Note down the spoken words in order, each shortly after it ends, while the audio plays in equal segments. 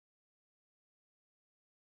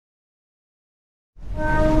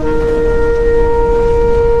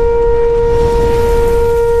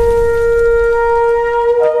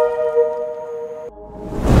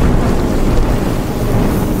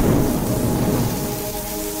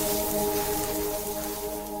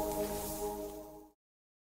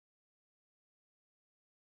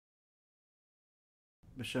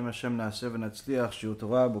B'Shem Hashem Na'aseh V'Natzliach, Shiur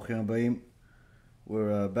Torah, Bruchim Habayim.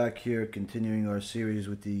 We're back here continuing our series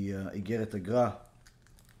with the Igeret Agra,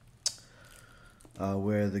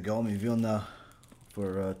 where the Gaon Vilna,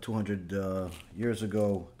 for 200 years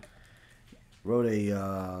ago, wrote a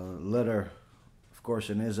letter, of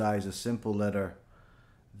course in his eyes a simple letter,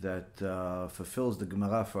 that fulfills the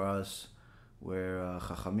Gemara for us, where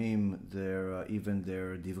Chachamim, even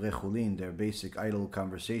their Divrei Chulin, their basic idle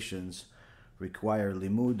conversations, require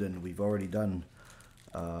limud, and we've already done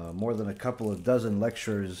more than a couple of dozen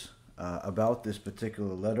lectures about this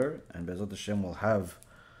particular letter, and Be'ezrat Hashem will have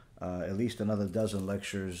at least another dozen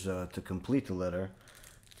lectures to complete the letter,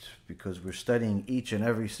 because we're studying each and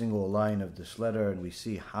every single line of this letter, and we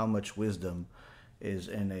see how much wisdom is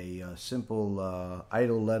in a simple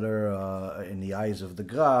idle letter in the eyes of the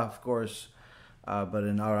Gra, of course, but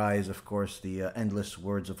in our eyes, of course, the endless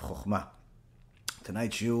words of Chokhmah.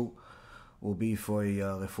 Tonight's shiur will be for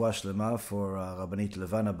Refuah Shlema for Rabbanit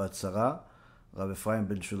Levana Bat Sarah, Rav Ephraim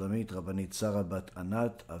Ben Shulamit, Rabbanit Sarah Bat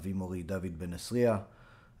Anat, Avi Mori David Ben Esriya,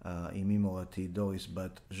 Imi Morati Doris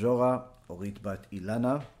Bat Jora, Orit Bat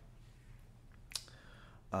Ilana,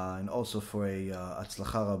 and also for a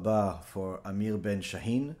Atzlacha Rabbah for Amir Ben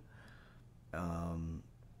Shaheen,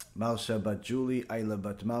 Marsha Bat Julie, Ayla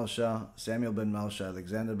Bat Marsha, Samuel Ben Marsha,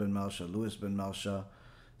 Alexander Ben Marsha, Louis Ben Marsha,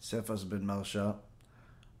 Cephas Ben Marsha,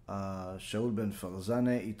 Shaul Ben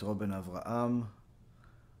Farzane, Yitro Ben Avraham,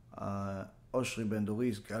 Oshri Ben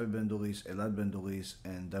Doris, Gabi Ben Doris, Elad Ben Doris,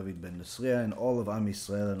 and David Ben Nesriya, and all of Am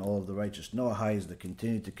Yisrael and all of the righteous Noahis that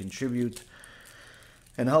continue to contribute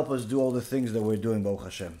and help us do all the things that we're doing, Baruch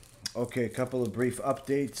Hashem. Okay, a couple of brief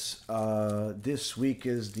updates. This week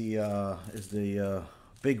is the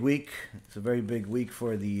big week. It's a very big week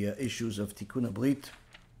for the issues of Tikkun HaBrit.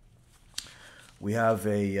 We have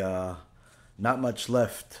not much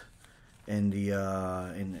left in the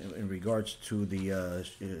in regards to the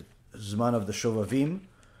Zman of the Shovavim,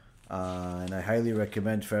 and I highly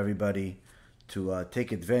recommend for everybody to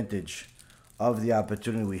take advantage of the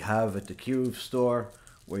opportunity we have at the Kiruv store,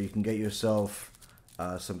 where you can get yourself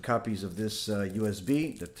some copies of this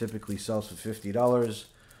USB that typically sells for $50,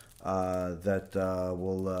 that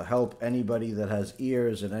will help anybody that has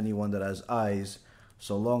ears and anyone that has eyes,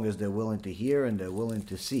 so long as they're willing to hear and they're willing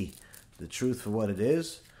to see the truth for what it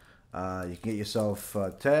is. You can get yourself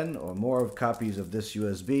 10 or more of copies of this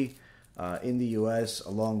USB in the US,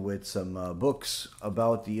 along with some books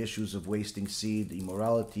about the issues of wasting seed,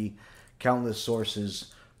 immorality, countless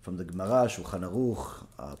sources from the Gemara, Shulchan Aruch,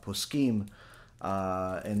 Poskim,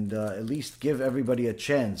 and at least give everybody a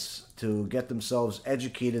chance to get themselves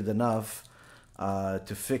educated enough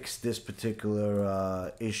to fix this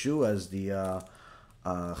particular issue, as the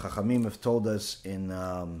Chachamim have told us in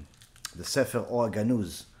the Sefer Or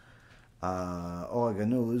HaGanuz. Or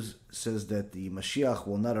HaGanuz says that the Mashiach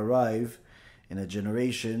will not arrive in a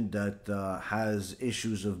generation that has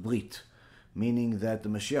issues of Brit, meaning that the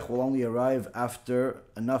Mashiach will only arrive after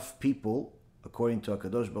enough people, according to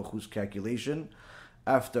HaKadosh Baruch Hu's calculation,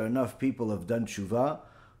 after enough people have done tshuva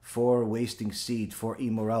for wasting seed, for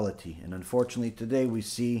immorality. And unfortunately today we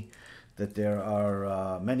see that there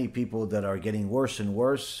are many people that are getting worse and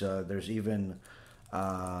worse. There's even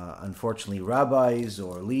unfortunately rabbis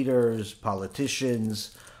or leaders,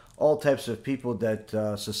 politicians, all types of people that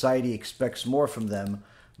society expects more from them,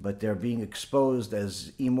 but they're being exposed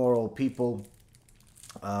as immoral people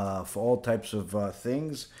for all types of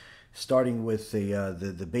things, starting with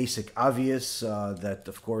the basic obvious that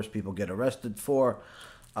of course people get arrested for,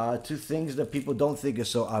 to things that people don't think is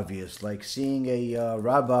so obvious, like seeing a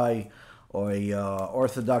rabbi or a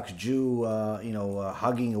Orthodox Jew,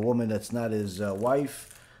 hugging a woman that's not his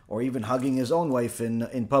wife, or even hugging his own wife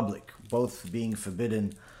in public, both being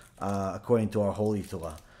forbidden according to our Holy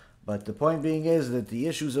Torah. But the point being is that the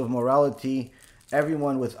issues of morality,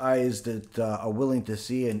 everyone with eyes that are willing to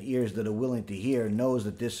see and ears that are willing to hear knows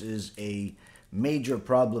that this is a major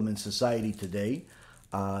problem in society today.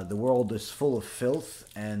 The world is full of filth,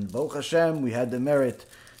 and Baruch Hashem, we had the merit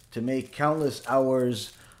to make countless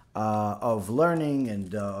hours of learning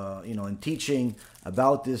and and teaching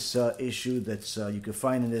about this issue that's you can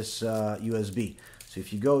find in this USB. So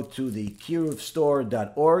if you go to the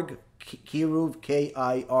kiruvstore.org, Kiruv,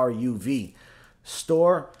 K-I-R-U-V,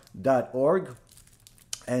 store.org,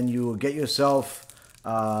 and you will get yourself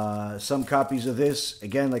some copies of this.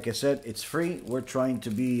 Again, like I said, it's free. We're trying to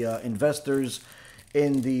be investors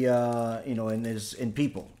in the in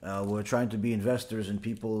people. We're trying to be investors in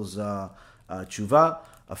people's tshuva.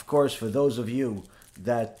 Of course, for those of you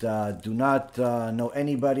that do not know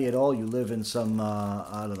anybody at all, you live in some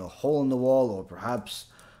hole in the wall, or perhaps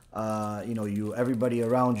everybody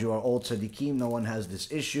around you are old tzaddikim, no one has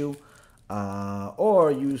this issue.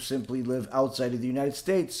 Or you simply live outside of the United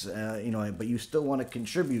States, but you still want to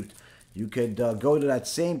contribute. You could go to that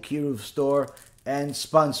same Kiruv store and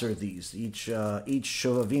sponsor these. Each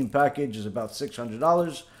Shovavim package is about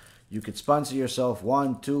 $600. You could sponsor yourself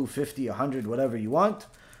 1, 2, 50, 100, whatever you want,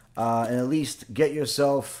 and at least get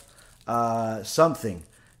yourself something.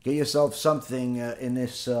 Get yourself something in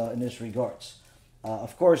this regards.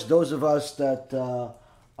 Of course, those of us that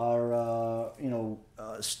are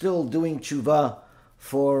still doing tshuva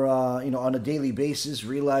for on a daily basis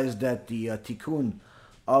realize that the tikkun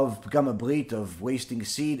of Pgam Brit, of wasting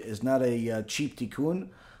seed, is not a cheap tikkun.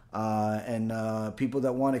 And people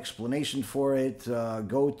that want explanation for it,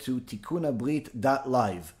 go to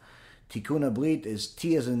tikkunabrit.live. Tikkun Brit is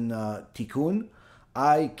T as in tikkun,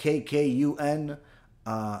 IKKUN,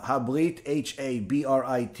 Habrit,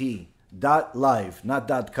 HABRIT, .live,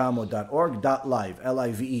 not .com or .org, .live,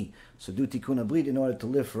 LIVE. So do Tikkun Brit in order to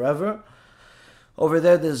live forever. Over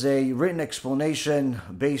there's a written explanation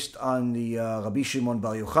based on the Rabbi Shimon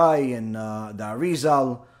Bar Yochai and the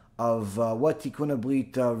Arizal of what Tikkun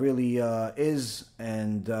Brit really is.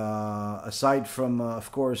 And aside from,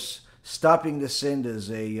 of course, stopping the sin, there's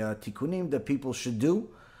a tikkunim that people should do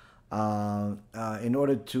in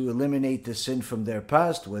order to eliminate the sin from their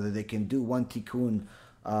past, whether they can do one tikkun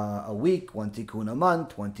a week, one tikkun a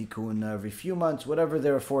month, one tikkun every few months, whatever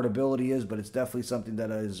their affordability is, but it's definitely something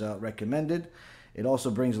that is recommended. It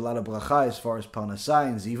also brings a lot of bracha as far as parnasai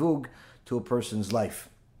and zivug to a person's life.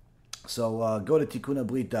 So go to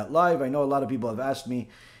tikkunabrit.live. I know a lot of people have asked me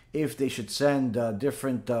if they should send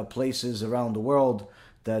different places around the world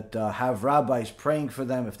that have rabbis praying for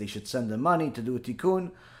them, if they should send them money to do a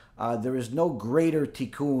tikkun. There is no greater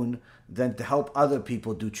tikkun than to help other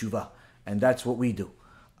people do tshuva, and that's what we do.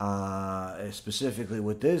 Specifically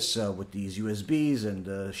with this, with these USBs and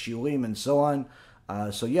shiurim and so on.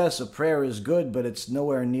 So yes, a prayer is good, but it's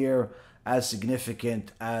nowhere near as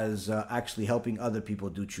significant as actually helping other people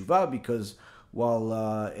do tshuva, because while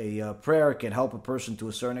a prayer can help a person to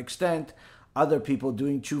a certain extent, other people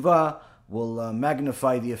doing tshuva will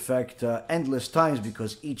magnify the effect endless times,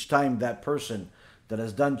 because each time that person that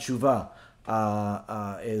has done tshuva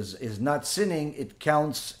is not sinning, it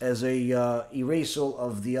counts as a erasal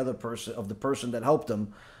of the other person, of the person that helped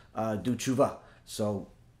them do tshuva. So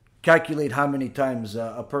calculate how many times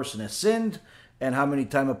a person has sinned and how many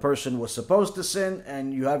times a person was supposed to sin,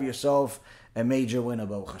 and you have yourself a major winner,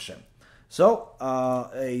 Baruch Hashem. So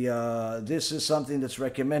this is something that's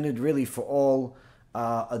recommended really for all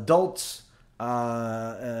adults,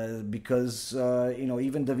 because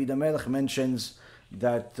even David HaMelech mentions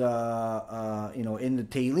that in the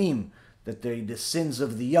Tehillim that the sins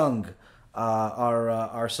of the young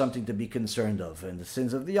are something to be concerned of, and the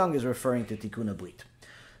sins of the young is referring to Tikkun Brit.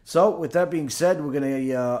 So, with that being said, we're going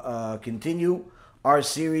to continue our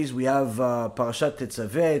series. We have Parashat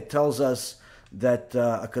Tetzaveh. It tells us that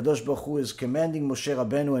HaKadosh Baruch Hu is commanding Moshe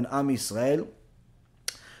Rabbeinu and Am Yisrael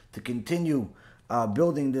to continue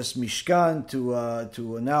building this Mishkan,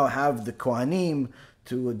 to now have the Kohanim,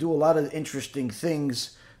 to do a lot of interesting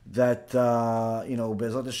things that,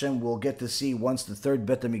 Be'ezrat Hashem will get to see once the third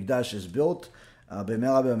Bet HaMikdash is built.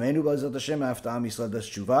 B'mera b'yameinu Be'ezrat Hashem, after Am Yisrael does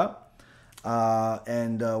Tshuva.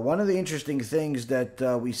 And one of the interesting things that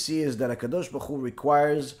we see is that HaKadosh Baruch Hu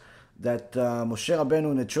requires that Moshe Rabbeinu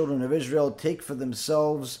and the children of Israel take for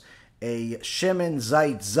themselves a shemen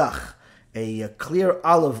zait zach, a clear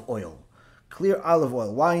olive oil. Clear olive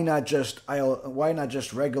oil. Why not just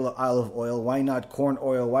regular olive oil? Why not corn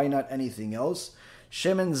oil? Why not anything else?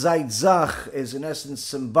 Shemen zait zach is in essence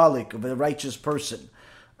symbolic of a righteous person.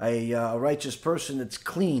 A righteous person that's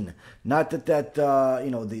clean. Not that the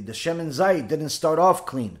Shemen Zayit didn't start off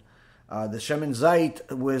clean. The Shemen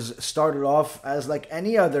Zayit was started off as like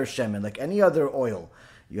any other Shemen, like any other oil.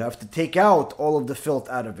 You have to take out all of the filth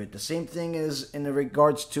out of it. The same thing is in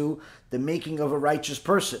regards to the making of a righteous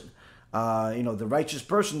person. The righteous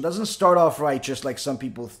person doesn't start off righteous like some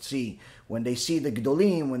people see. When they see the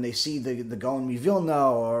Gdolim, when they see the Gaon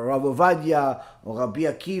Mivilna, or Rav Ovadia, or Rabbi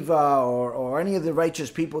Akiva, or any of the righteous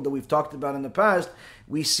people that we've talked about in the past,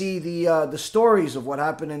 we see the stories of what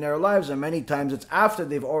happened in their lives, and many times it's after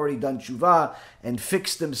they've already done tshuva and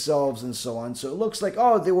fixed themselves and so on. So it looks like,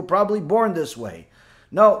 they were probably born this way.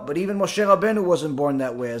 No, but even Moshe Rabbeinu wasn't born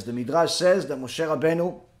that way, as the Midrash says that Moshe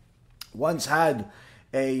Rabbeinu once had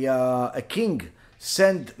a king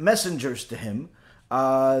send messengers to him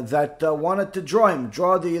that wanted to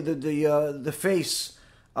draw the face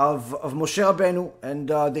of Moshe Rabbeinu, and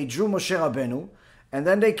they drew Moshe Rabbeinu, and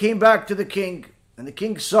then they came back to the king, and the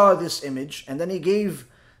king saw this image, and then he gave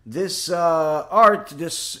this art,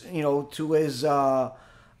 this to his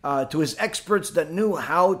experts that knew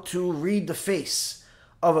how to read the face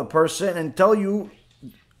of a person and tell you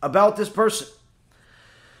about this person.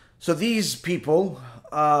 So these people,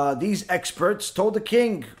 these experts, told the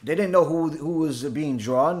king. They didn't know who was being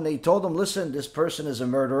drawn. They told him, "Listen, this person is a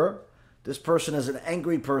murderer. This person is an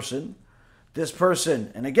angry person. This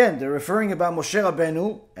person," and again, they're referring about Moshe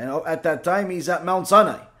Rabbeinu, and at that time he's at Mount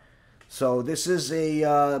Sinai. So this is a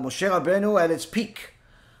Moshe Rabbeinu at its peak,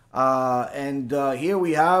 and here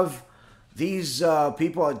we have these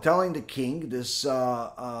people are telling the king, this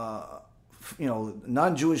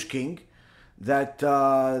non-Jewish king, that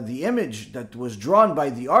the image that was drawn by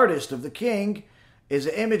the artist of the king is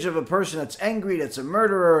an image of a person that's angry, that's a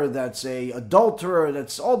murderer, that's a adulterer,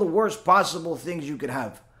 that's all the worst possible things you could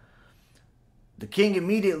have. The king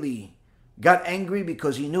immediately got angry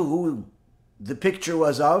because he knew who the picture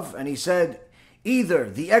was of, and he said, either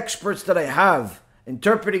the experts that I have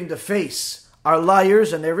interpreting the face are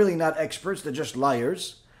liars, and they're really not experts, they're just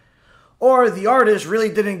liars, or the artist really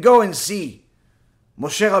didn't go and see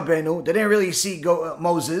Moshe Rabbeinu, they didn't really see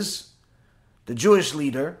Moses, the Jewish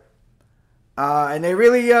leader, and they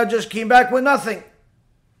really just came back with nothing.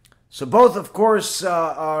 So both, of course,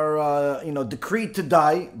 are decreed to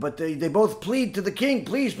die, but they both plead to the king,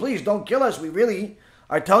 please, don't kill us. We really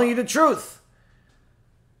are telling you the truth.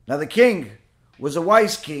 Now the king was a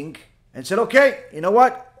wise king and said, okay, you know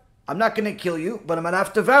what? I'm not going to kill you, but I'm going to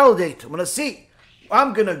have to validate. I'm going to see.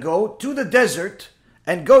 I'm going to go to the desert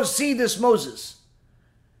and go see this Moses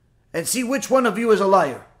and see which one of you is a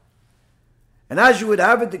liar. And as you would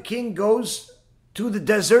have it, the king goes to the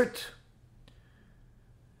desert,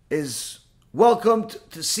 is welcomed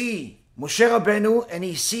to see Moshe Rabbeinu, and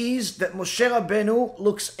he sees that Moshe Rabbeinu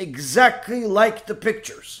looks exactly like the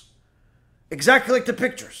pictures. Exactly like the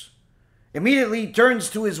pictures. Immediately he turns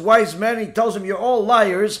to his wise men and he tells them, you're all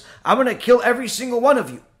liars. I'm going to kill every single one of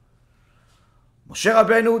you. Moshe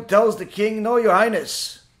Rabbeinu tells the king, no, your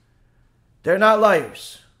highness, they're not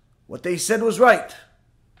liars. What they said was right.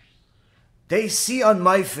 They see on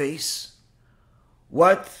my face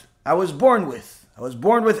what I was born with. I was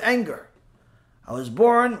born with anger. I was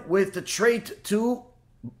born with the trait to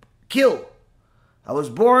kill. I was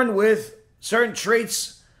born with certain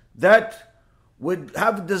traits that would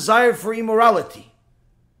have a desire for immorality.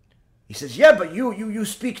 He says, yeah, but you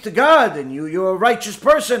speak to God and you're a righteous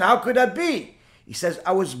person. How could that be? He says,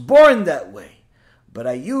 I was born that way, but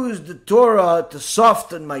I used the Torah to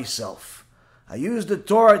soften myself. I used the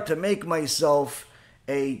Torah to make myself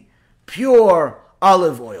a pure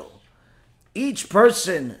olive oil. Each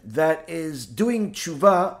person that is doing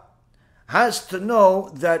tshuva has to know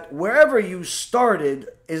that wherever you started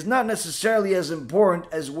is not necessarily as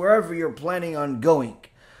important as wherever you're planning on going.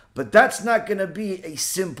 But that's not going to be a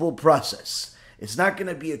simple process. It's not going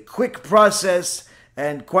to be a quick process,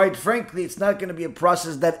 and quite frankly, it's not going to be a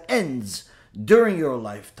process that ends during your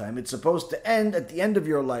lifetime. It's supposed to end at the end of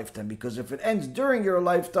your lifetime, because if it ends during your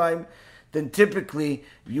lifetime, then typically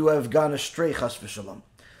you have gone astray, chas v'shalom.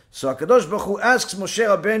 So HaKadosh Baruch Hu asks Moshe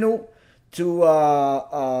Rabbeinu to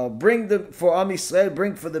bring for Am Yisrael,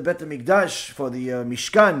 bring for the Bet HaMikdash, for the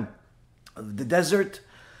Mishkan of the desert,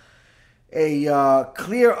 a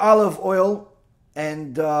clear olive oil,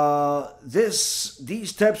 and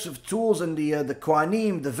these types of tools and the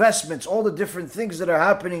Kohanim, the vestments, all the different things that are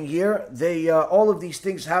happening here, all of these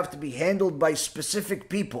things have to be handled by specific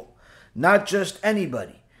people, not just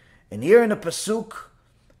anybody. And here in the Pasuk,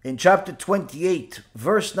 in chapter 28,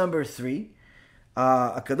 verse number 3,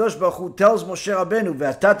 HaKadosh Baruch Hu tells Moshe Rabbeinu,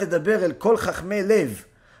 "Ve'ata tedaber el kol chachmei lev,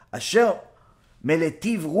 asher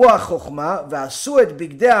meletiv ruach chokhmah, ve'asu et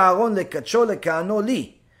bigdei Aaron lekadsho lekahano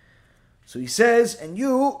li." So he says, and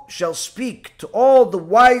you shall speak to all the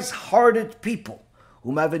wise-hearted people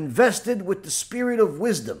whom have invested with the spirit of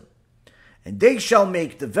wisdom, and they shall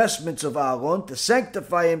make the vestments of Aaron to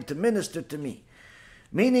sanctify him to minister to me.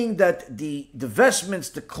 Meaning that the vestments,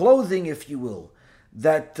 the clothing, if you will,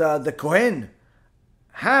 that the Kohen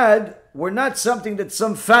had were not something that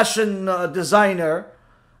some fashion designer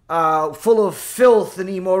full of filth and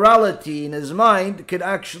immorality in his mind could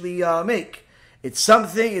actually make. It's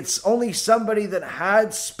only somebody that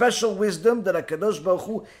had special wisdom that HaKadosh Baruch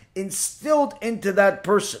Hu instilled into that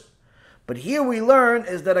person. But here we learn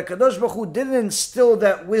is that HaKadosh Baruch Hu didn't instill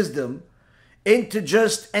that wisdom into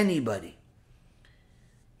just anybody.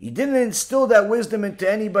 He didn't instill that wisdom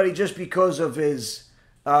into anybody just because of his,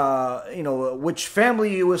 which family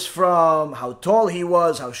he was from, how tall he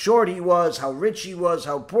was, how short he was, how rich he was,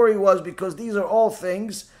 how poor he was, because these are all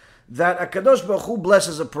things that HaKadosh Baruch Hu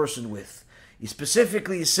blesses a person with. He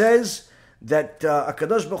specifically says that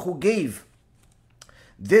HaKadosh Baruch Hu gave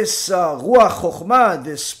this Ruach Chokhmah,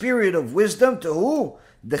 this spirit of wisdom, to who?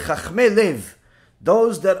 The Chachmei Lev,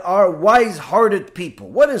 those that are wise-hearted people.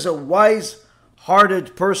 What is a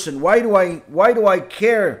wise-hearted person? Why do I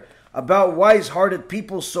care about wise-hearted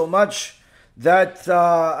people so much that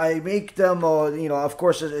I make them? Of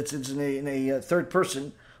course, it's in a third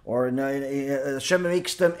person, or Hashem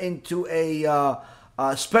makes them into a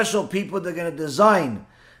special people. They're going to design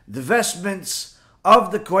the vestments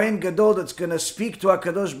of the Kohen Gadol that's going to speak to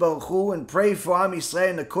HaKadosh Baruch Hu and pray for Am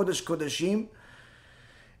Yisrael in the Kodesh Kodeshim,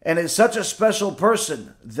 and is such a special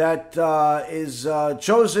person that is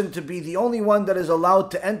chosen to be the only one that is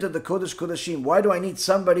allowed to enter the Kodesh Kodeshim. Why do I need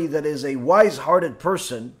somebody that is a wise-hearted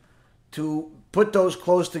person to put those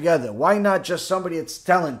clothes together? Why not just somebody that's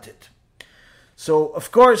talented? So,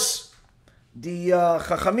 of course, the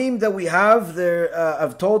Chachamim that we have there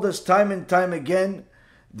have told us time and time again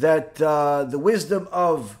that the wisdom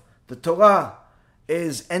of the Torah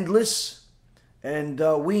is endless, and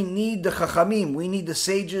we need the Chachamim, we need the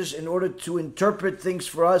sages in order to interpret things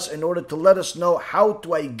for us, in order to let us know how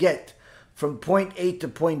do I get from point A to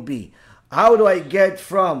point B. How do I get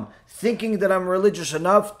from thinking that I'm religious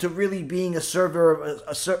enough to really being a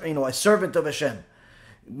servant of Hashem?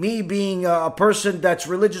 Me being a person that's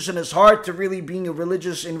religious in his heart to really being a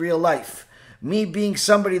religious in real life. Me being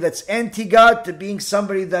somebody that's anti-God to being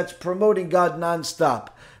somebody that's promoting God nonstop.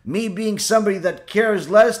 Me being somebody that cares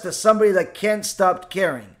less to somebody that can't stop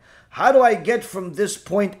caring. How do I get from this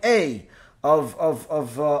point A of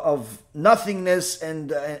nothingness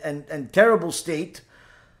and terrible state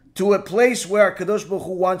to a place where HaKadosh Baruch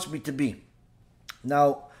Hu wants me to be?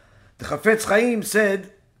 Now, the Chafetz Chaim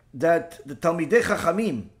said that the Talmidei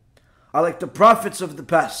Chachamim are like the prophets of the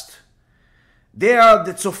past. They are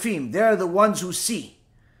the tzofim, they are the ones who see.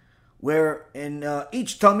 Where in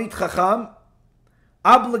each Talmid Chacham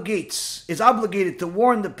is obligated to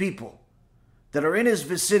warn the people that are in his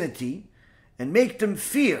vicinity and make them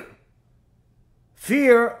fear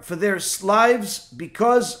for their lives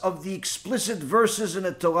because of the explicit verses in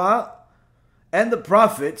the Torah and the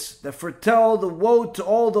prophets that foretell the woe to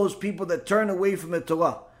all those people that turn away from the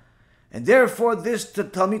Torah. And therefore, this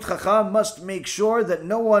Talmid Chacham must make sure that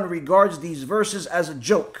no one regards these verses as a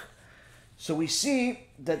joke. So we see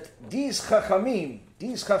that these Chachamim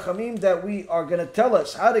that we are going to tell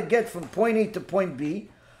us how to get from point A to point B,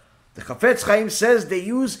 the Chafetz Chaim says they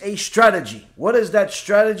use a strategy. What is that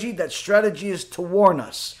strategy? That strategy is to warn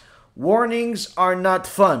us. Warnings are not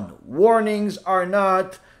fun. Warnings are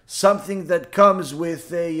not something that comes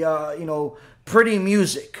with a pretty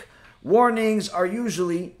music. Warnings are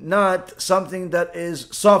usually not something that is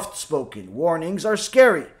soft-spoken. Warnings are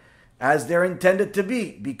scary, as they're intended to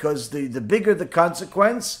be, because the bigger the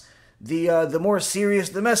consequence, the more serious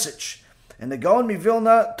the message. And the Gaon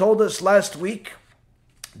Mivilna told us last week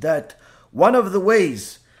that one of the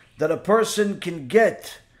ways that a person can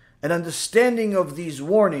get an understanding of these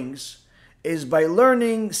warnings is by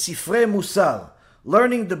learning Sifrei Musar,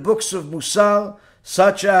 learning the books of Musar,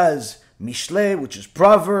 such as Mishle, which is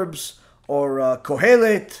Proverbs, or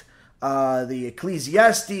Kohelet, the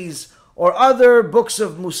Ecclesiastes, or other books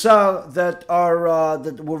of Musar that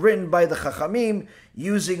were written by the Chachamim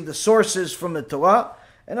using the sources from the Torah.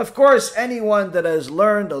 And of course, anyone that has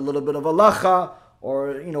learned a little bit of Halacha,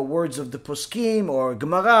 or words of the Poskim, or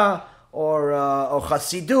Gemara, or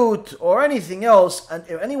Chassidut, or anything else, and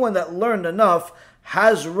anyone that learned enough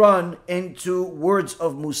has run into words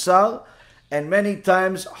of Musar, and many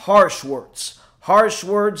times harsh words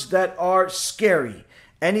that are scary.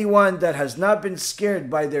 Anyone that has not been scared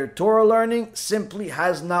by their Torah learning simply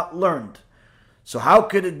has not learned. So how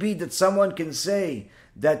could it be that someone can say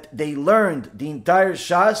that they learned the entire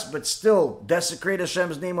Shas but still desecrate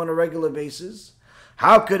Hashem's name on a regular basis?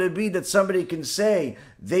 How could it be that somebody can say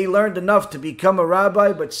they learned enough to become a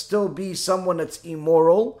rabbi but still be someone that's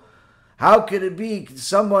immoral? How could it be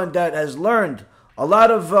someone that has learned a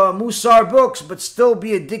lot of Musar books but still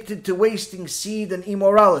be addicted to wasting seed and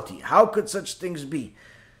immorality? How could such things be?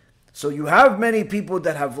 So you have many people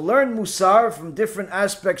that have learned Musar from different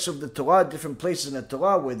aspects of the Torah, different places in the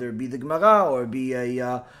Torah, whether it be the Gemara or be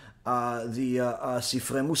the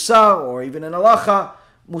Sifrei Musar or even in Halacha.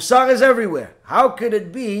 Musar is everywhere. How could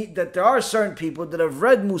it be that there are certain people that have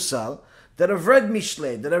read Musar, that have read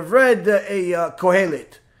Mishle, that have read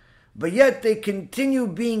Kohelet, but yet they continue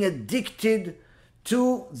being addicted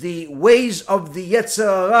to the ways of the Yetzer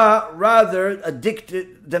Hara rather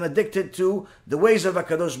than addicted to the ways of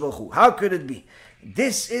HaKadosh Baruch Hu? How could it be?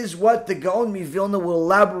 This is what the Gaon Mivilna will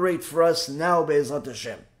elaborate for us now, Be'ezrat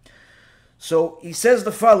Hashem. So he says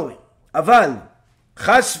the following: Aval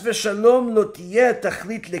חס ושלום לא תהיה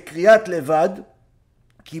תכלית לקריאת לבד,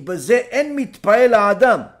 כי בזה אין מתפעל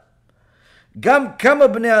האדם. גם כמה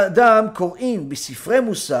בני אדם קוראים בספרי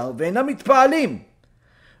מוסר ואינם מתפעלים,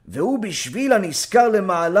 והוא בשביל הנזכר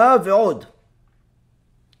למעלה ועוד.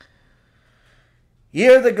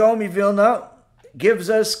 Here the Gaon Mivilna gives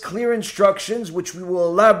us clear instructions, which we will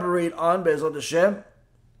elaborate on, Be'ezrat Hashem,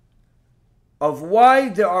 of why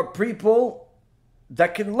there are people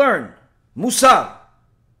that can learn Musar,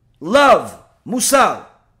 love Musar,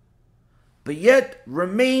 but yet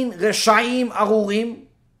remain Reshaim Arurim,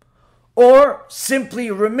 or simply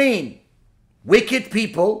remain wicked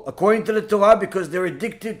people, according to the Torah, because they're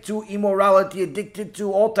addicted to immorality, addicted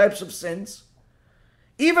to all types of sins,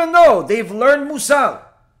 even though they've learned Musar,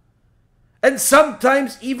 and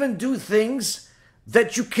sometimes even do things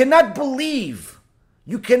that you cannot believe.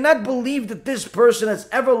 You cannot believe that this person has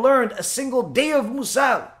ever learned a single day of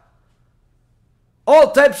Musar.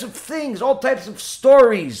 All types of things, all types of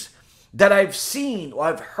stories that I've seen or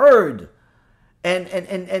I've heard,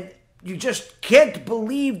 and you just can't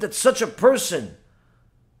believe that such a person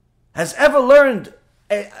has ever learned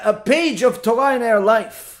a page of Torah in their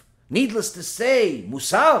life. Needless to say,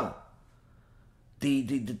 Musar,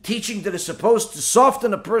 the teaching that is supposed to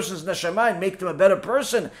soften a person's neshama and make them a better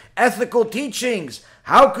person, ethical teachings.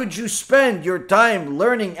 How could you spend your time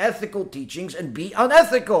learning ethical teachings and be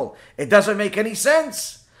unethical? It doesn't make any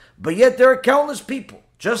sense. But yet there are countless people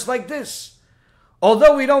just like this.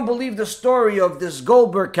 Although we don't believe the story of this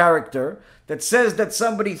Goldberg character that says that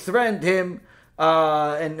somebody threatened him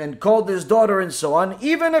and called his daughter and so on,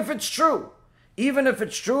 even if it's true,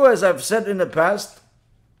 as I've said in the past,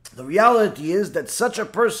 the reality is that such a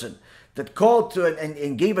person that called to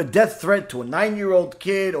and gave a death threat to a 9-year-old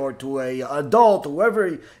kid or to an adult,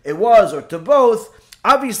 whoever it was, or to both,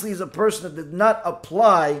 obviously is a person that did not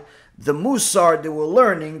apply the musar they were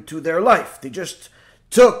learning to their life. They just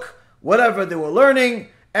took whatever they were learning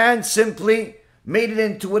and simply made it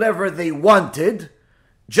into whatever they wanted,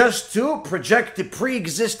 just to project the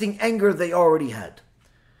pre-existing anger they already had.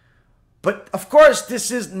 But of course,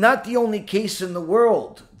 this is not the only case in the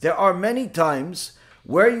world. There are many times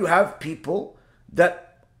where you have people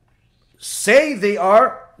that say they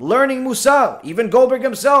are learning Musar. Even Goldberg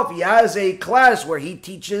himself, he has a class where he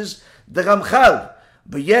teaches the Ramchal,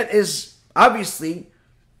 but yet is obviously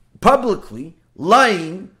publicly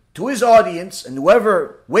lying to his audience and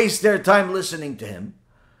whoever wastes their time listening to him,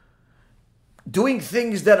 doing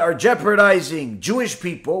things that are jeopardizing Jewish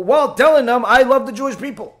people while telling them, I love the Jewish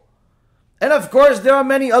people. And of course, there are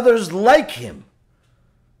many others like him.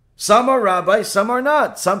 Some are rabbis, some are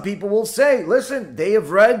not. Some people will say, listen, they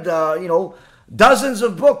have read, dozens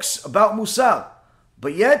of books about Musar,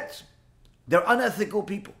 but yet they're unethical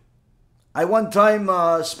people. I one time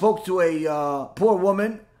spoke to a poor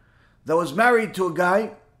woman that was married to a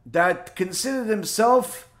guy that considered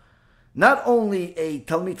himself not only a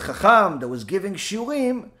Talmid Chacham that was giving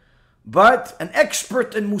shiurim, but an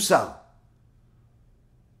expert in Musar.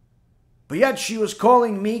 But yet she was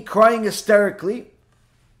calling me, crying hysterically,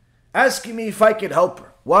 asking me if I could help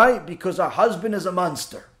her. Why? Because her husband is a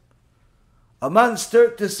monster. A monster,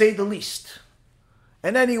 to say the least.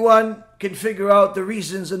 And anyone can figure out the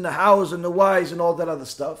reasons and the hows and the whys and all that other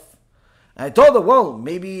stuff. And I told her, well,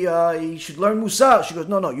 maybe he should learn Musar. She goes,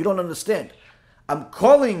 no, you don't understand. I'm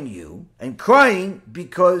calling you and crying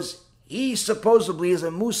because he supposedly is a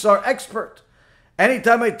Musar expert.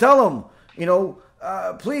 Anytime I tell him,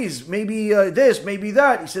 please, maybe this, maybe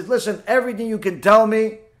that. He said, listen, everything you can tell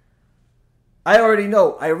me, I already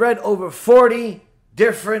know. I read over 40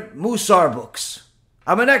 different Musar books.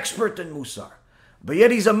 I'm an expert in Musar. But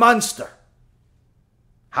yet he's a monster.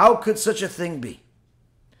 How could such a thing be?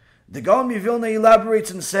 The Gaon Mivilna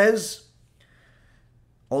elaborates and says,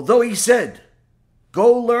 although he said,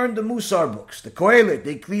 go learn the Musar books, the Kohelet,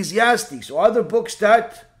 the Ecclesiastes, or other books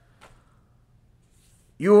that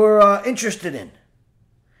you're interested in,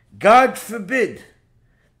 God forbid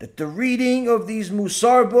that the reading of these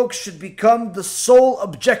Musar books should become the sole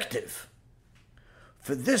objective.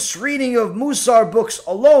 For this reading of Musar books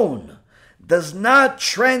alone does not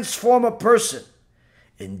transform a person.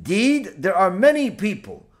 Indeed, there are many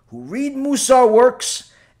people who read Musar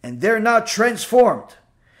works and they're not transformed.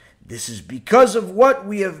 This is because of what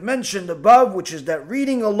we have mentioned above, which is that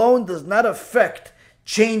reading alone does not affect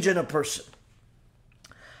change in a person.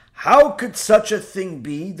 How could such a thing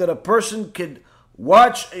be that a person could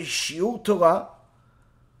watch a shiur Torah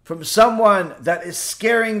from someone that is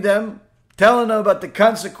scaring them, telling them about the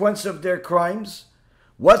consequence of their crimes,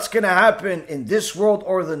 what's going to happen in this world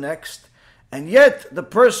or the next, and yet the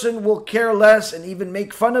person will care less and even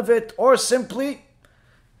make fun of it, or simply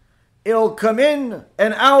it'll come in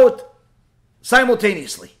and out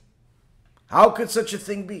simultaneously. How could such a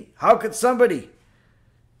thing be? How could somebody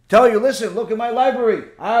tell you, listen, look at my library.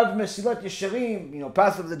 I have Mesilat Yesharim,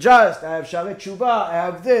 Path of the Just. I have Sharet Tshuva. I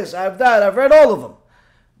have this. I have that. I've read all of them.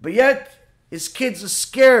 But yet, his kids are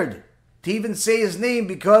scared to even say his name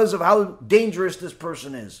because of how dangerous this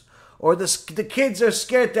person is. Or the kids are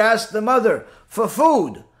scared to ask the mother for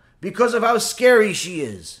food because of how scary she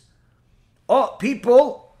is.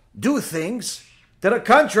 People do things that are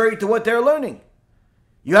contrary to what they're learning.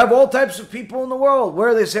 You have all types of people in the world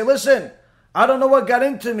where they say, listen, I don't know what got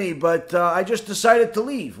into me, but I just decided to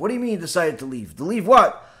leave. What do you mean you decided to leave? To leave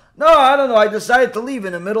what? No, I don't know. I decided to leave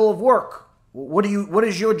in the middle of work. What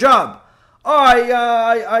is your job? Oh,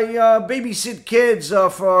 I babysit kids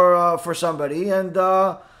for somebody, and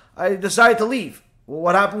I decided to leave. Well,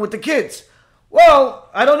 what happened with the kids? Well,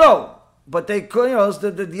 I don't know. But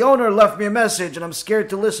the owner left me a message, and I'm scared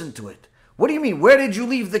to listen to it. What do you mean? Where did you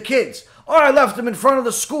leave the kids? Oh, I left them in front of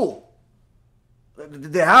the school.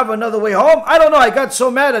 Did they have another way home? I don't know. I got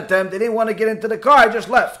so mad at them. They didn't want to get into the car. I just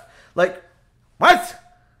left. Like, what?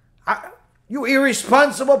 You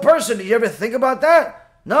irresponsible person. Did you ever think about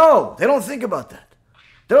that? No, they don't think about that.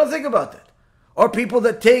 They don't think about that. Or people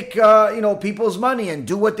that take, people's money and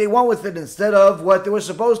do what they want with it instead of what they were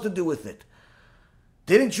supposed to do with it.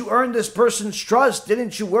 Didn't you earn this person's trust?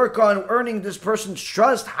 Didn't you work on earning this person's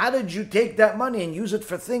trust? How did you take that money and use it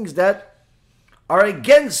for things that are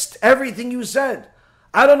against everything you said?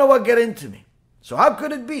 I don't know what got into me. So how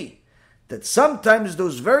could it be that sometimes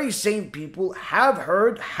those very same people have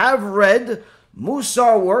heard, have read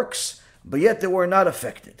Musar works, but yet they were not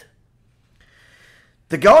affected?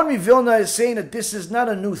 The Gaon Mivilna is saying that this is not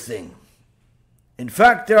a new thing. In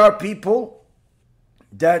fact, there are people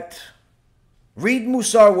that read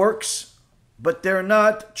Musar works, but they're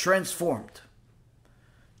not transformed.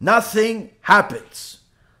 Nothing happens.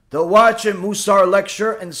 They'll watch a Musar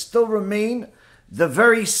lecture and still remain the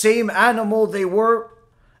very same animal they were,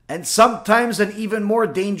 and sometimes an even more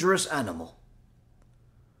dangerous animal.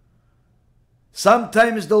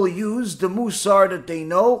 Sometimes they'll use the Musar that they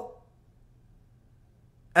know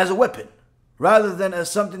as a weapon, rather than as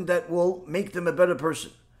something that will make them a better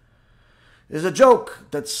person. There's a joke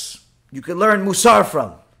that's you can learn Musar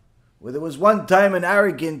from, where there was one time an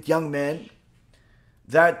arrogant young man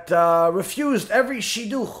that refused every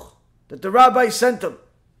shidduch that the rabbi sent him.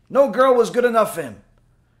 No girl was good enough for him.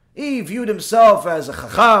 He viewed himself as a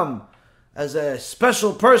chacham, as a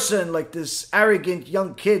special person, like this arrogant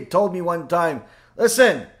young kid told me one time,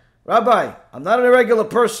 listen, Rabbi, I'm not a regular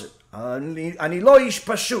person. Ani lo ish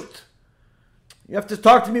pashut. You have to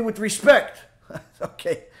talk to me with respect.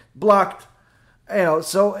 Okay, blocked.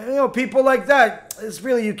 People like that, it's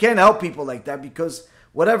really, you can't help people like that because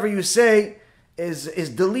whatever you say is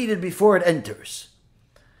deleted before it enters.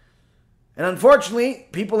 And unfortunately,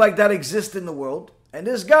 people like that exist in the world. And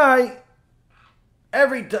this guy,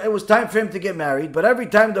 it was time for him to get married, but every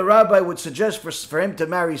time the rabbi would suggest for him to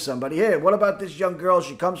marry somebody, hey, what about this young girl?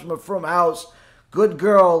 She comes from a frum house, good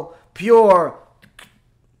girl, pure.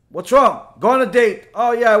 What's wrong? Go on a date.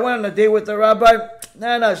 Oh yeah, I went on a date with the rabbi.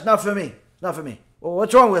 No, it's not for me. Not for me. Well,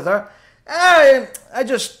 what's wrong with her? I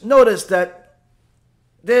just noticed that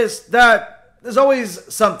there's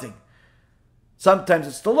always something. Sometimes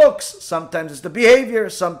it's the looks, sometimes it's the behavior,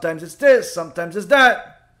 sometimes it's this, sometimes it's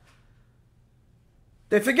that.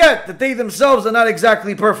 They forget that they themselves are not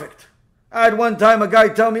exactly perfect. I had one time a guy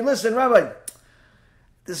tell me, listen, Rabbi,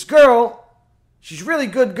 this girl, she's a really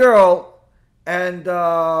good girl, and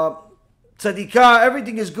tzadikah,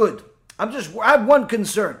 everything is good. I have one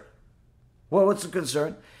concern. Well, what's the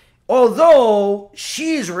concern? Although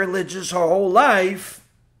she's religious her whole life,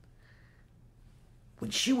 when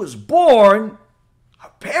she was born,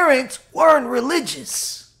 her parents weren't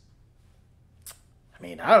religious. I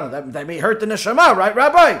mean, I don't know, that may hurt the neshama, right,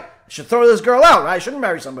 Rabbi? I should throw this girl out, right? I shouldn't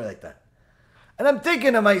marry somebody like that. And I'm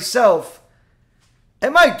thinking to myself,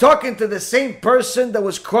 am I talking to the same person that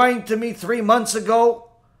was crying to me 3 months ago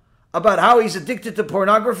about how he's addicted to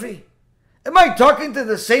pornography? Am I talking to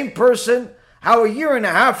the same person how a year and a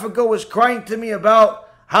half ago was crying to me about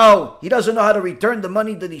how he doesn't know how to return the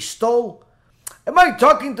money that he stole? Am I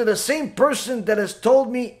talking to the same person that has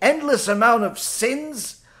told me endless amount of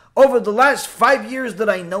sins over the last 5 years that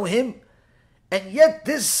I know him? And yet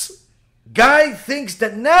this guy thinks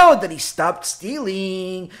that now that he stopped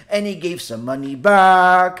stealing and he gave some money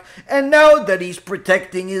back, and now that he's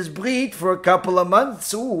protecting his breed for a couple of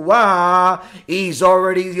months, he's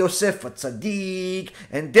already Yosef a tzaddik,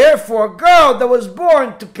 and therefore a girl that was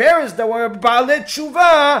born to parents that were Baalei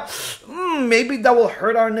Tshuva, maybe that will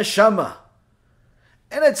hurt our neshama.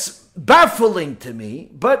 And it's baffling to me,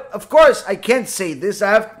 but of course I can't say this.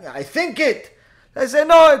 I think it. I say,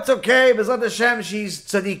 no, it's okay. B'ezrat Hashem, she's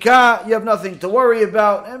tzadikah. You have nothing to worry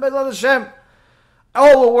about. And B'ezrat Hashem,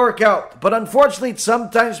 all will work out. But unfortunately,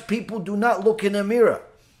 sometimes people do not look in a mirror.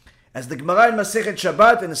 As the Gemara in Masechet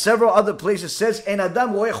Shabbat and several other places says, "En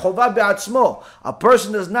adam roeh chova be'atzmo." A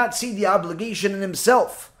person does not see the obligation in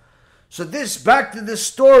himself. So back to this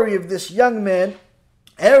story of this young man.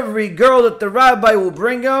 Every girl that the rabbi will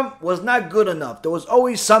bring him was not good enough. There was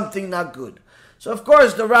always something not good. So of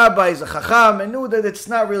course the rabbi is a chacham and knew that it's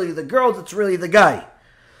not really the girls, it's really the guy.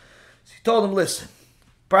 So he told him, listen,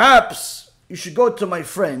 perhaps you should go to my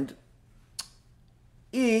friend.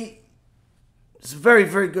 He is a very,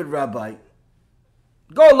 very good rabbi.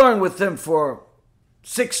 Go learn with him for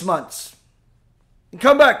 6 months. And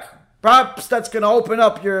come back. Perhaps that's going to open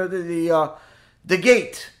up the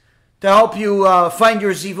gate to help you find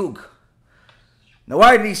your zivug. Now,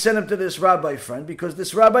 why did he send him to this rabbi friend? Because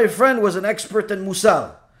this rabbi friend was an expert in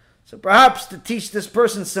musar. So perhaps to teach this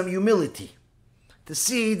person some humility, to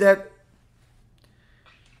see that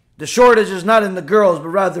the shortage is not in the girls, but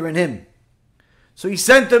rather in him. So he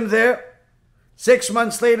sent him there. 6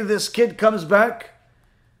 months later, this kid comes back,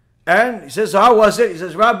 and he says, how was it? He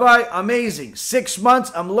says, Rabbi, amazing. 6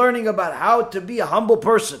 months, I'm learning about how to be a humble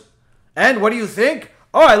person. And what do you think?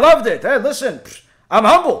 Oh, I loved it. Hey, listen, I'm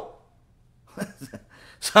humble.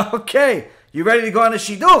 So, okay, you ready to go on a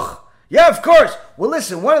shidduch? Yeah, of course. Well,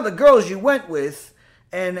 listen, one of the girls you went with,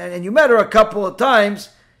 and you met her a couple of times,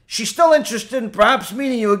 she's still interested in perhaps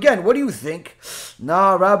meeting you again. What do you think?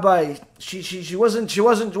 No, Rabbi, she wasn't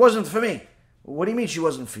for me. What do you mean she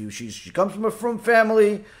wasn't for you? She comes from a frum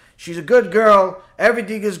family. She's a good girl.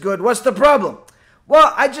 Everything is good. What's the problem?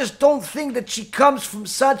 Well, I just don't think that she comes from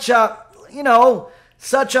such a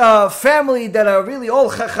family that are really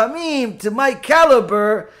all chachamim to my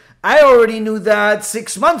caliber. I already knew that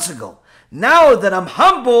 6 months ago. Now that I'm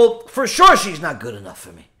humble, for sure she's not good enough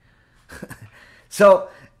for me. So,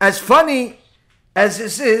 as funny as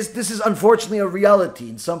this is unfortunately a reality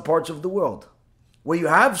in some parts of the world, where you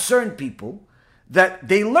have certain people that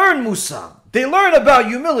they learn musar, they learn about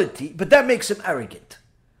humility, but that makes them arrogant.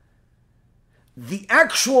 The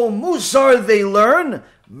actual musar they learn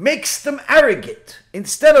makes them arrogant,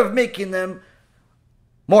 instead of making them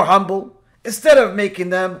more humble, instead of making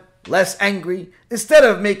them less angry, instead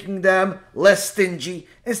of making them less stingy,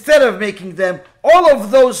 instead of making them all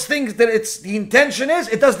of those things that the intention is,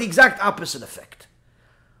 it does the exact opposite effect.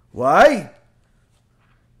 Why?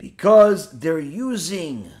 Because they're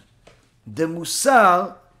using the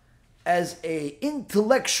musar as a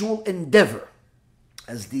intellectual endeavor.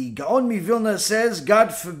 As the Gaon Mivilna says,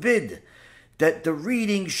 God forbid that the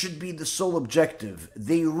reading should be the sole objective.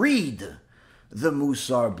 They read the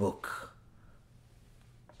Musar book,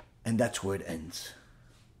 and that's where it ends.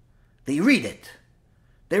 They read it.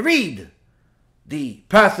 They read the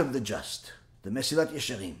Path of the Just, the Mesilat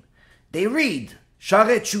Yesharim. They read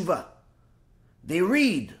Sha'arei Tshuva. They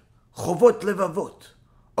read Chovot Levavot,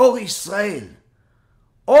 Or Israel,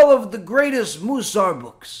 all of the greatest Musar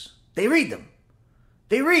books. They read them.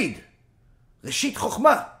 They read Reshit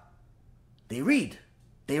Chochmah. They read.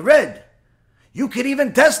 They read. You could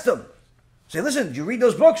even test them. Say, listen, did you read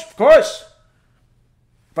those books? Of course.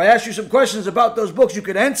 If I ask you some questions about those books, you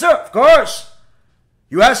could answer? Of course.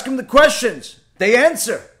 You ask them the questions. They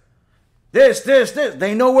answer. This.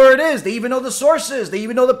 They know where it is. They even know the sources. They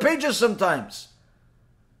even know the pages sometimes.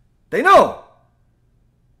 They know.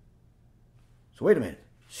 So wait a minute.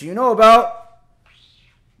 So you know about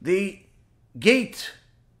the gate.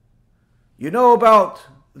 You know about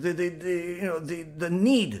the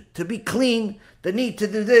need to be clean, the need to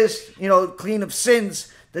do this, clean of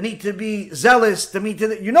sins, the need to be zealous, the need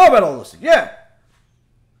to, you know about all those things, yeah.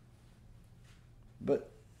 But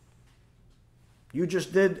you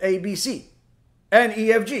just did A, B, C, and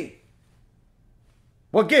E, F, G.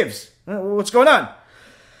 What gives? What's going on?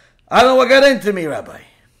 I don't know what got into me, Rabbi.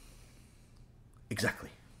 Exactly.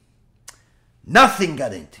 Nothing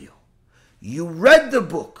got into you. You read the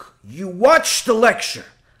book, you watched the lecture,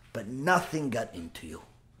 but nothing got into you.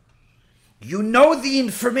 You know the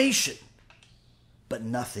information, but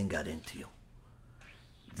nothing got into you.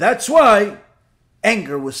 That's why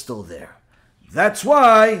anger was still there. That's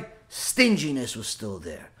why stinginess was still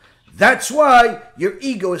there. That's why your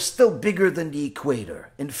ego is still bigger than the equator.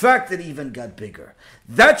 In fact, it even got bigger.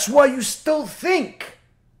 That's why you still think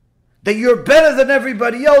that you're better than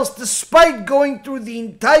everybody else, despite going through the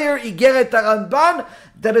entire Igeret HaRamban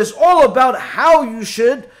that is all about how you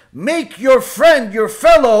should make your friend, your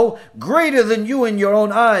fellow, greater than you in your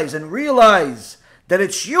own eyes, and realize that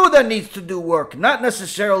it's you that needs to do work, not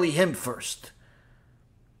necessarily him first.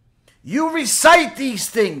 You recite these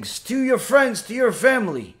things to your friends, to your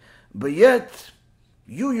family, but yet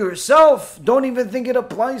you yourself don't even think it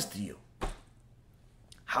applies to you.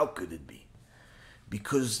 How could it be?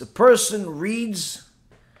 Because the person reads,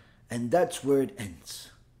 and that's where it ends.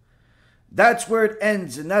 That's where it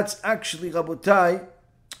ends, and that's actually, Rabotai,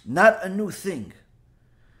 not a new thing.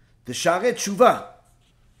 The Sha'arei Tshuva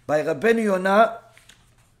by Rabbeinu Yonah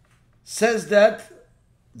says that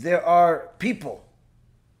there are people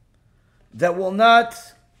that will not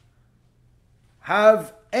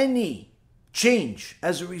have any change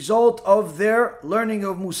as a result of their learning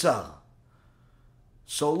of Musar,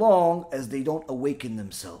 so long as they don't awaken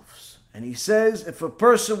themselves. And he says, if a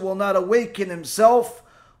person will not awaken himself,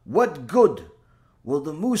 what good will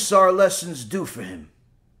the Musar lessons do for him?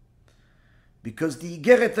 Because the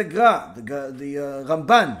Igeret Agra, the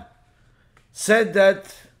Ramban, said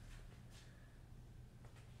that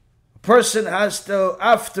a person has to,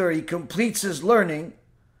 after he completes his learning,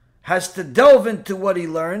 has to delve into what he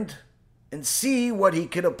learned and see what he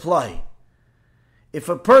can apply. If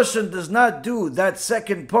a person does not do that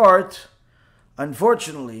second part,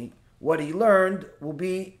 unfortunately, what he learned will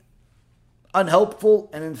be unhelpful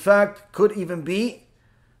and in fact could even be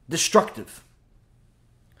destructive.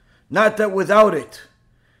 Not that without it,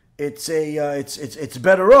 it's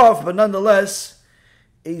better off, but nonetheless,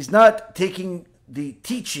 he's not taking the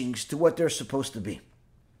teachings to what they're supposed to be.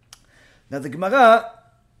 Now the Gemara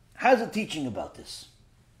has a teaching about this.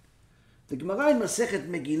 The Gemara in Masechet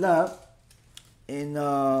Megillah, in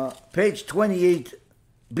page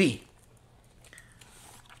 28b,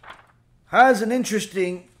 has an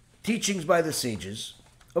interesting teachings by the sages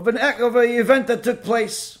of an event that took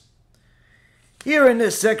place. Here in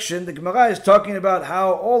this section, the Gemara is talking about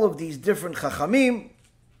how all of these different chachamim,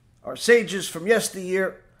 our sages from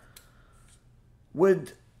yesteryear,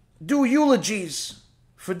 would do eulogies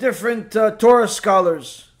for different Torah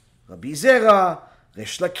scholars. Rabbi Zera,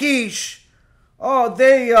 Resh Lakish,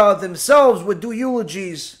 they themselves would do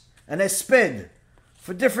eulogies and esped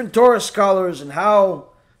for different Torah scholars and how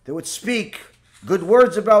they would speak good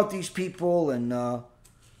words about these people and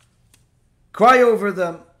cry over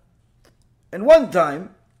them. And one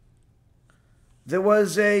time, there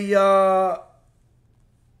was a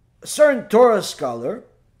certain Torah scholar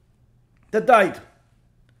that died.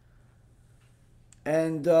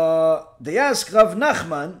 And they asked Rav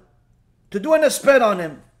Nachman to do an esped on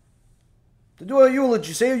him, to do a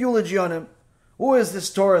eulogy, say a eulogy on him. Who is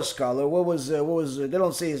this Torah scholar? What was they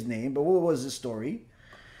don't say his name, but what was the story?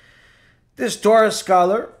 This Torah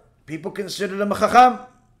scholar, people considered him a chacham.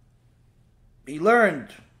 He learned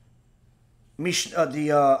the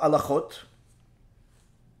alachot.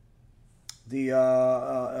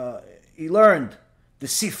 He learned the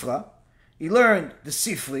sifra. He learned the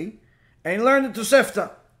sifri, and he learned the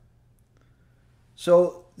tosefta.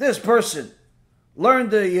 So this person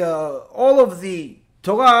learned all of the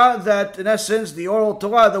Torah that, in essence, the oral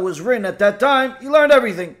Torah that was written at that time. He learned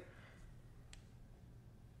everything.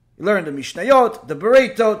 He learned the Mishnayot, the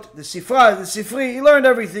Bereitot, the Sifra, the Sifri. He learned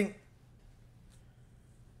everything.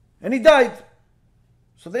 And he died.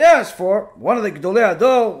 So they asked for one of the Gdolei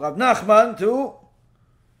Ador, Rav Nachman, to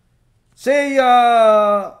say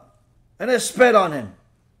an esped on him.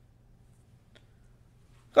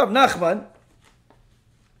 Rav Nachman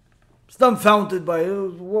is dumbfounded by,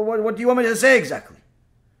 what do you want me to say exactly?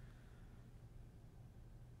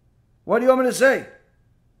 What do you want me to say?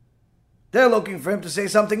 They're looking for him to say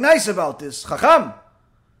something nice about this Chacham.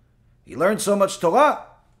 He learned so much Torah.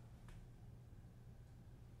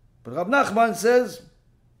 But Rav Nachman says,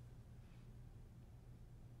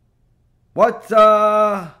 what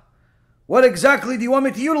exactly do you want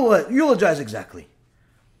me to eulogize exactly?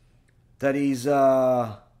 That he's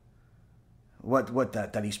that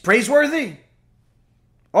he's praiseworthy?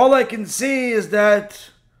 All I can see is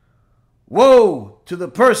that woe to the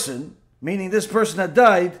person, meaning this person that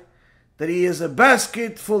died, that he is a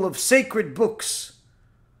basket full of sacred books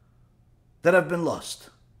that have been lost.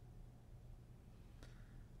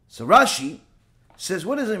 So Rashi says,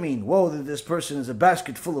 what does it mean? Woe that this person is a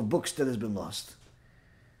basket full of books that has been lost.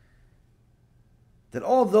 That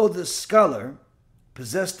although this scholar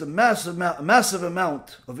possessed a massive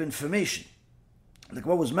amount of information, like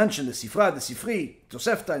what was mentioned, the Sifra, the Sifri,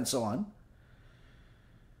 Tosefta, and so on,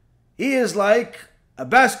 he is like a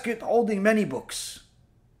basket holding many books.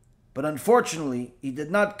 But unfortunately, he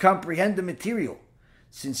did not comprehend the material,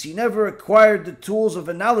 since he never acquired the tools of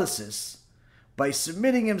analysis by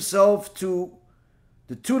submitting himself to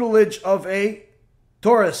the tutelage of a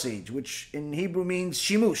Torah sage, which in Hebrew means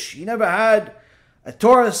shimush. He never had a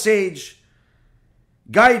Torah sage,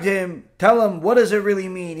 guide him, tell him what does it really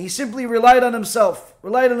mean. He simply relied on himself,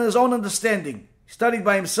 relied on his own understanding. He studied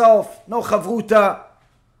by himself, no chavruta,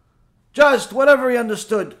 just whatever he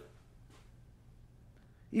understood.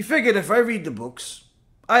 He figured if I read the books,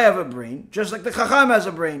 I have a brain, just like the Chacham has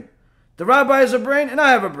a brain. The rabbi has a brain, and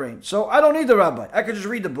I have a brain. So I don't need the rabbi. I can just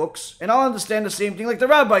read the books, and I'll understand the same thing like the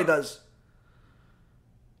rabbi does.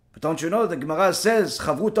 But don't you know the Gemara says,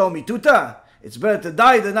 chavruta o mituta? It's better to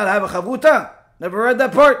die than not have a chavruta. Never read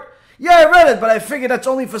that part? Yeah, I read it, but I figured that's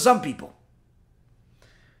only for some people.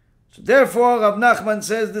 So therefore, Rav Nachman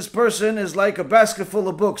says this person is like a basket full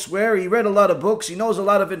of books, where he read a lot of books, he knows a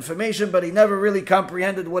lot of information, but he never really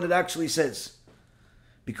comprehended what it actually says.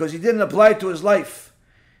 Because he didn't apply it to his life.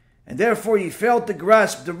 And therefore he failed to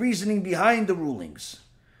grasp the reasoning behind the rulings,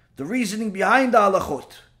 the reasoning behind the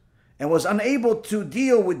halachot, and was unable to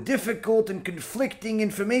deal with difficult and conflicting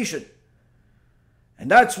information. And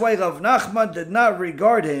that's why Rav Nachman did not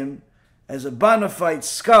regard him as a bona fide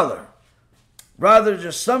scholar, rather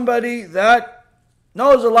just somebody that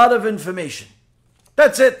knows a lot of information.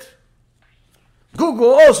 That's it.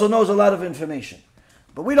 Google also knows a lot of information,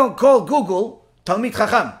 but we don't call Google Talmid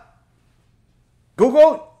Chacham.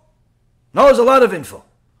 Google knows a lot of info,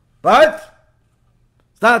 but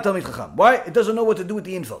it's not a Talmid Chacham. Why? It doesn't know what to do with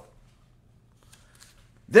the info.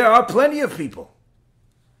 There are plenty of people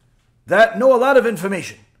that know a lot of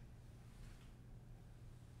information,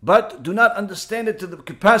 but do not understand it to the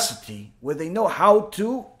capacity where they know how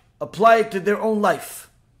to apply it to their own life.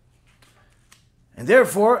 And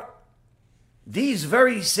therefore, these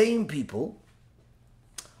very same people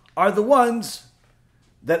are the ones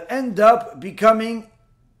that end up becoming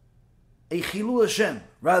a Chilul Hashem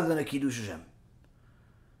rather than a Kiddush Hashem.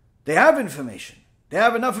 They have information. They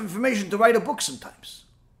have enough information to write a book sometimes.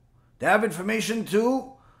 They have information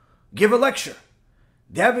to give a lecture.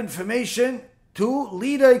 They have information to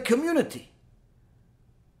lead a community,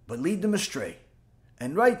 but lead them astray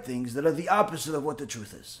and write things that are the opposite of what the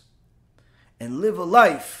truth is, and live a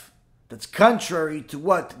life that's contrary to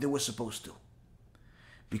what they were supposed to,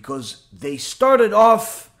 because they started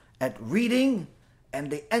off at reading and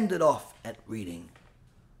they ended off at reading.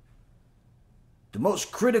 The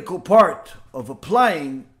most critical part of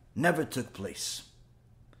applying never took place.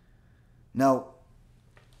 Now,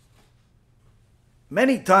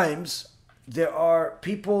 many times there are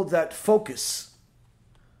people that focus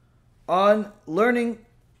on learning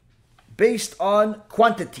based on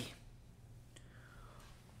quantity.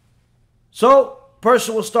 So,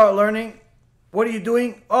 person will start learning. What are you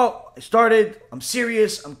doing? Oh, I started. I'm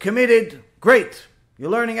serious. I'm committed. Great. You're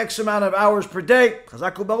learning X amount of hours per day.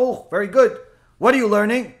 Chazaku Baruch. Very good. What are you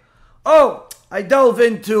learning? Oh, I delve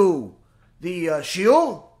into the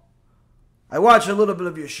shiur. I watch a little bit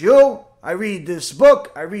of your shiur. I read this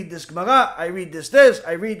book. I read this Gemara. I read this.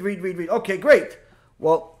 I read. Okay, great.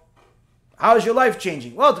 Well, how's your life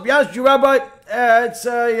changing? Well, to be honest with you, Rabbi,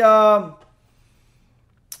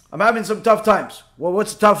 I'm having some tough times. Well,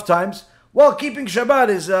 what's the tough times? Well, keeping Shabbat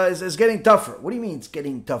is getting tougher. What do you mean it's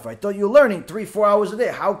getting tougher? I thought you were learning 3-4 hours a day.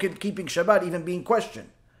 How could keeping Shabbat even be in question?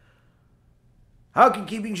 How can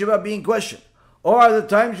keeping Shabbat be in question? Or are there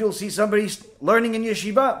times you'll see somebody learning in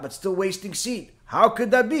yeshiva but still wasting seed? How could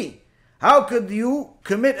that be? How could you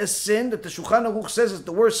commit a sin that the Shulchan Aruch says is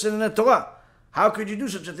the worst sin in the Torah? How could you do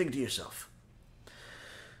such a thing to yourself?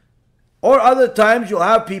 Or other times you'll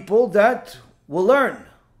have people that will learn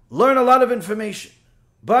a lot of information,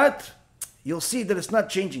 but you'll see that it's not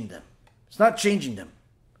changing them. It's not changing them.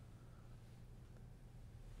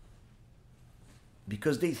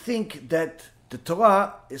 Because they think that the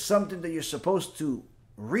Torah is something that you're supposed to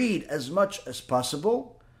read as much as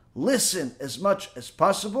possible, listen as much as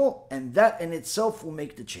possible, and that in itself will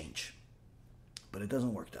make the change. But it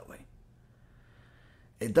doesn't work that way.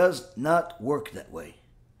 It does not work that way.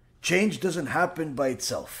 Change doesn't happen by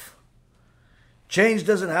itself. Change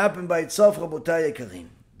doesn't happen by itself, Rabotai Yekarim.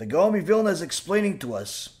 The Gaon Vilna is explaining to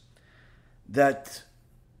us that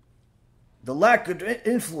the lack of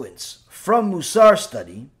influence from Musar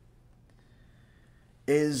study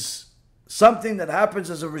is something that happens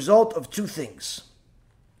as a result of two things.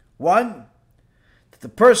 One, that the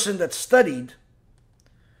person that studied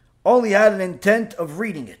only had an intent of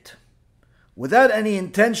reading it, without any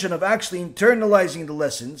intention of actually internalizing the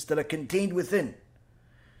lessons that are contained within.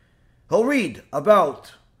 He'll read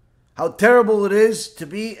about how terrible it is to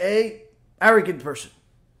be an arrogant person.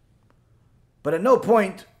 But at no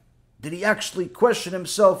point did he actually question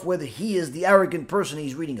himself whether he is the arrogant person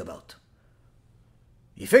he's reading about.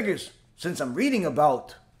 He figures, since I'm reading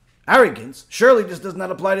about arrogance, surely this does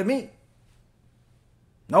not apply to me.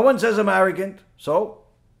 No one says I'm arrogant, so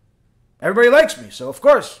everybody likes me. So of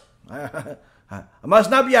course, I must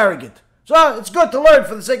not be arrogant. So it's good to learn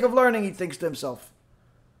for the sake of learning, he thinks to himself.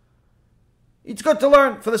 It's good to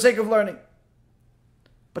learn for the sake of learning.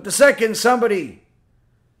 But the second somebody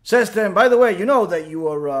says to him, by the way, you know that you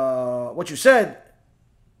are, what you said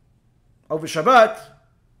over Shabbat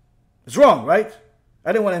is wrong, right?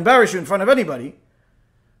 I didn't want to embarrass you in front of anybody,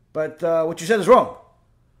 but what you said is wrong.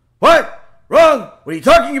 What? Wrong? What are you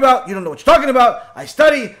talking about? You don't know what you're talking about. I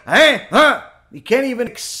study. He can't even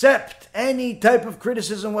accept any type of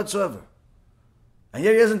criticism whatsoever. And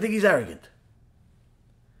yet he doesn't think he's arrogant.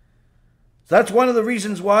 So that's one of the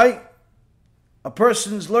reasons why a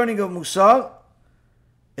person's learning of Musar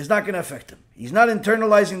is not going to affect him. He's not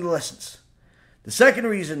internalizing the lessons. The second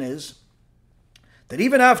reason is that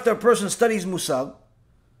even after a person studies Musar,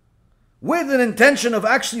 with an intention of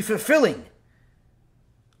actually fulfilling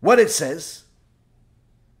what it says,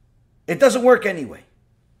 it doesn't work anyway.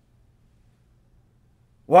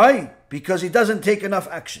 Why? Because he doesn't take enough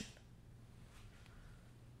action.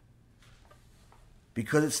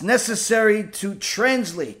 Because it's necessary to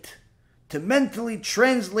translate, to mentally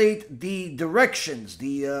translate the directions,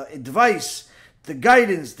 the advice, the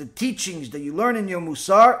guidance, the teachings that you learn in your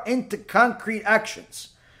Musar into concrete actions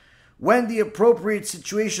when the appropriate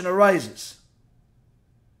situation arises.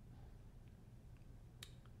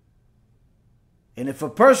 And if a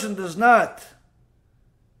person does not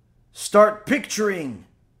start picturing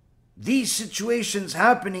these situations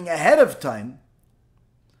happening ahead of time,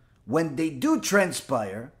 when they do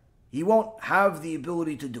transpire, he won't have the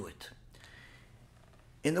ability to do it.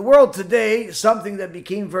 In the world today, something that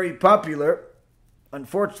became very popular,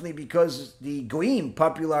 unfortunately because the Goyim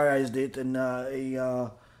popularized it, and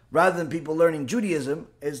rather than people learning Judaism,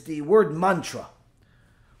 is the word mantra,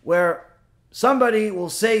 where somebody will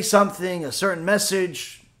say something, a certain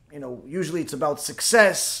message, usually it's about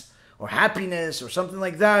success or happiness or something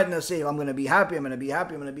like that, and they'll say, I'm going to be happy, I'm going to be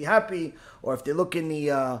happy, I'm going to be happy. Or if they look in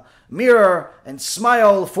the mirror and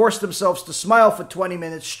smile, force themselves to smile for 20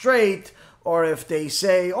 minutes straight, or if they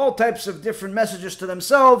say all types of different messages to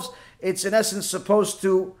themselves, it's in essence supposed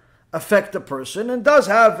to affect a person and does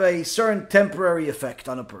have a certain temporary effect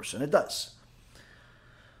on a person. It does.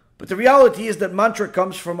 But the reality is that mantra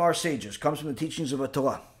comes from our sages, comes from the teachings of the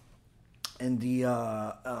Torah. And the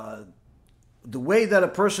way that a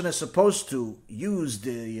person is supposed to use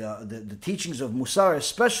the teachings of Musar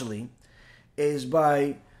especially is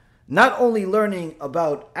by not only learning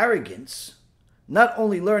about arrogance, not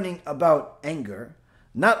only learning about anger,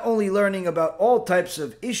 not only learning about all types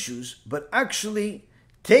of issues, but actually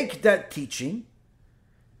take that teaching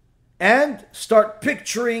and start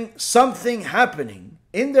picturing something happening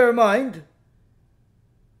in their mind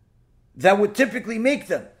that would typically make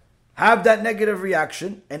them have that negative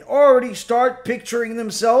reaction and already start picturing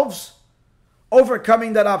themselves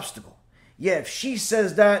overcoming that obstacle. Yeah, if she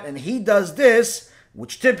says that and he does this,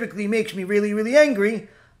 which typically makes me really, really angry,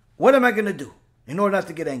 what am I going to do in order not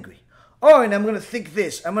to get angry? Oh, and I'm going to think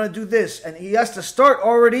this, I'm going to do this. And she has to start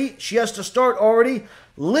already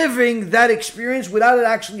living that experience without it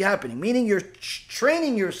actually happening. Meaning you're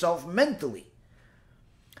training yourself mentally.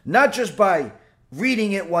 Not just by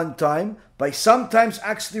reading it one time, by sometimes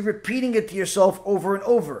actually repeating it to yourself over and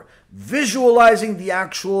over, visualizing the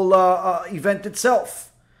actual event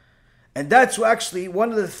itself. And that's actually one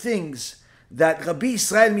of the things that Rabbi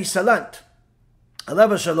Israel Misalant,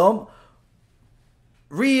 alav shalom,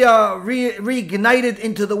 reignited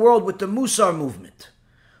into the world with the Musar movement,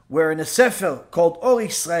 where in a sefer called Or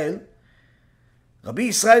Israel, Rabbi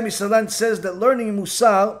Israel Misalant says that learning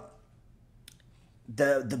Musar,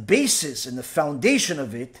 the basis and the foundation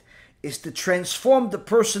of it is to transform the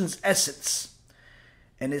person's essence.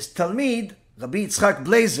 And his Talmid, Rabbi Yitzchak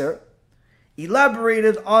Blazer,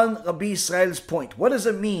 elaborated on Rabbi Israel's point. What does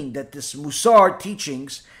it mean that this Musar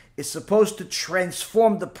teachings is supposed to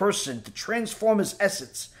transform the person, to transform his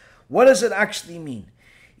essence? What does it actually mean?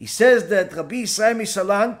 He says that Rabbi Israel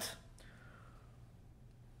Misalant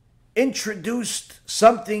introduced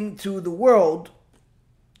something to the world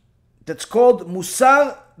that's called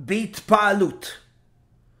Musar Beitpa'alut,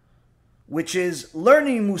 which is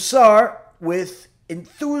learning Musar with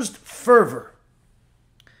enthused fervor.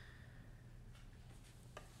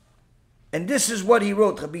 And this is what he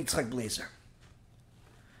wrote, Rabbi Yitzchak Blazer.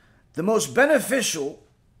 The most beneficial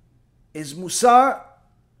is Musar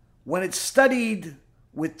when it's studied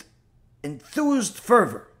with enthused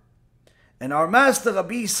fervor. And our master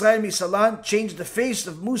Rabbi Israel Misalant changed the face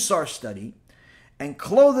of Musar study and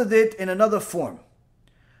clothed it in another form.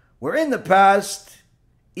 Where in the past,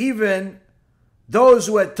 even those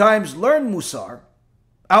who at times learn Musar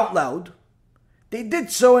out loud, they did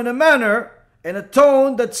so in a manner, in a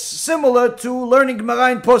tone that's similar to learning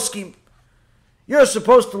Gemara and Poskim. You're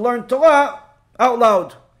supposed to learn Torah out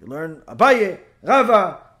loud. You learn Abaye,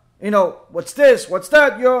 Rava, what's this, what's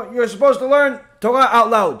that. You're supposed to learn Torah out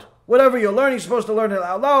loud. Whatever you're learning, you're supposed to learn it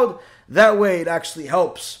out loud. That way it actually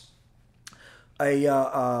helps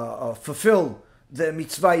fulfill the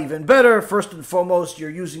mitzvah even better. First and foremost, you're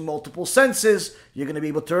using multiple senses. You're going to be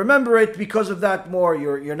able to remember it because of that more.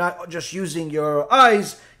 You're not just using your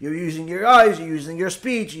eyes. You're using your eyes. You're using your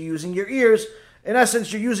speech. You're using your ears. In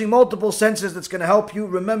essence, you're using multiple senses that's going to help you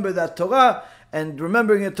remember that Torah. And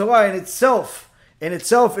remembering the Torah in itself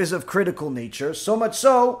is of critical nature. So much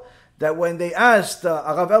so that when they asked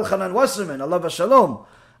Rav Elchanan Wasserman, Allah Shalom,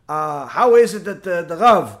 how is it that the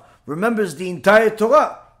Rav remembers the entire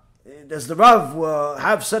Torah? Does the Rav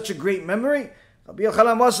have such a great memory? Rabbi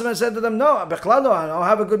Yochanan Wasserman said to them, no, I don't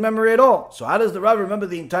have a good memory at all. So how does the Rav remember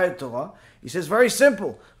the entire Torah? He says, very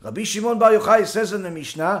simple. Rabbi Shimon Bar Yochai says in the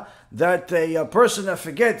Mishnah that a person that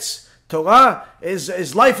forgets Torah,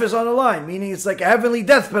 his life is on the line, meaning it's like a heavenly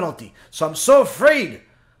death penalty. So I'm so afraid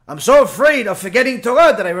of forgetting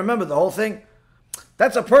Torah that I remember the whole thing.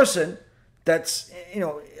 That's a person that's,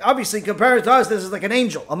 obviously compared to us, this is like an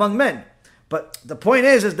angel among men. But the point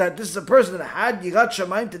is that this is a person that had Yirat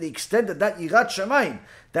Shamayim to the extent that Yirat Shamayim,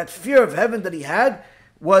 that fear of heaven that he had,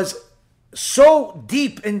 was so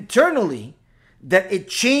deep internally that it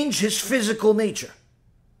changed his physical nature.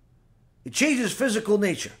 It changed his physical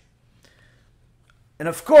nature. And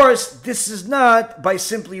of course, this is not by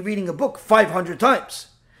simply reading a book 500 times.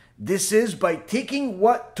 This is by taking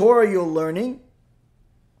what Torah you're learning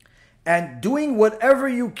and doing whatever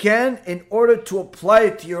you can in order to apply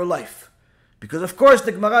it to your life. Because of course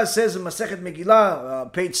the Gemara says in Masechet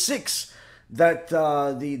Megillah, page 6, that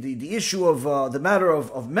the issue of the matter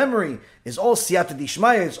of memory is all siyata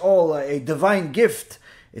dishmaya, it's all a divine gift.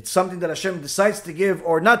 It's something that Hashem decides to give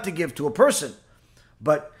or not to give to a person.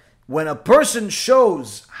 But when a person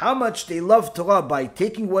shows how much they love Torah by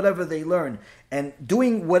taking whatever they learn and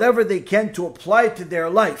doing whatever they can to apply it to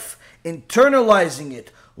their life, internalizing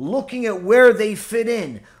it, looking at where they fit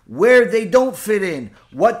in, where they don't fit in,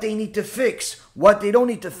 what they need to fix, what they don't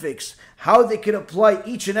need to fix, how they can apply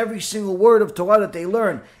each and every single word of Torah that they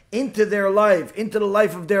learn into their life, into the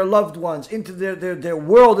life of their loved ones, into their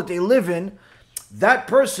world that they live in, that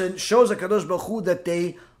person shows HaKadosh Baruch Hu that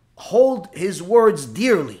they hold his words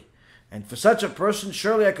dearly. And for such a person,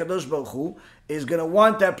 surely HaKadosh Baruch Hu is going to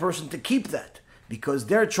want that person to keep that, because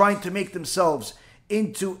they're trying to make themselves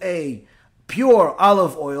into a pure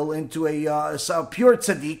olive oil, into a pure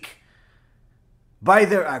tzaddik by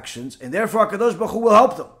their actions, and therefore HaKadosh Baruch Hu will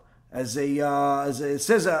help them. As it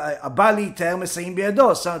says, a bali ter mesayim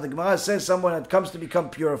biyado. The Gemara says someone that comes to become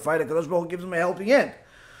purified, HaKadosh Baruch Hu gives them a helping hand.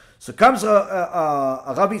 So comes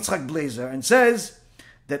Rabbi Yitzchak Blazer and says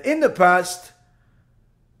that in the past,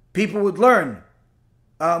 people would learn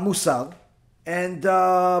Musar, and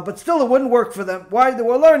but still it wouldn't work for them. Why? They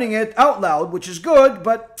were learning it out loud, which is good,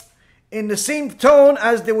 but in the same tone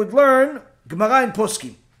as they would learn Gemara and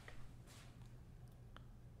Poskim.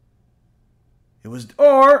 It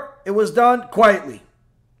was done quietly,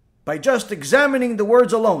 by just examining the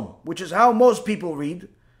words alone, which is how most people read.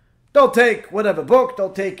 They'll take whatever book,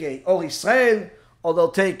 they'll take a Or Israel, or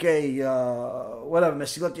they'll take a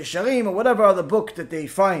Mesilat Yesharim, or whatever other book that they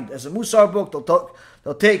find as a Musar book.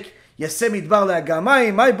 They'll take Yaseh Midbar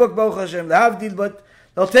Le'Agamai, my book, Baruch Hashem, Le'Havdil, but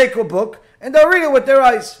they'll take a book and they'll read it with their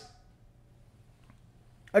eyes.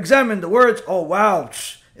 Examine the words. Oh wow,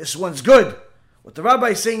 this one's good. What the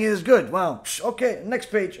rabbi is saying is good. Wow, okay, next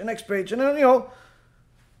page, and then,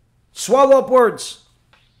 swallow up words.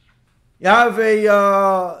 You have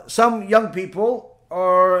some young people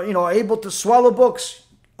are, able to swallow books.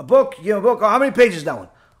 A book, give a book. Oh, how many pages is that one?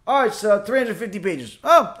 Oh, it's 350 pages.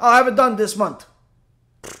 Oh, I'll have it done this month.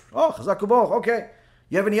 Oh, Chazak Baruch. Okay.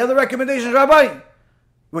 You have any other recommendations, Rabbi?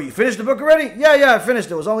 Well, you finished the book already? Yeah, I finished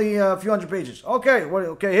it. It was only a few hundred pages. Okay,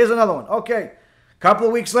 here's another one. Okay. Couple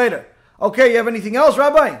of weeks later. Okay, you have anything else,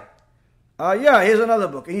 Rabbi? Yeah, here's another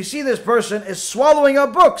book. And you see this person is swallowing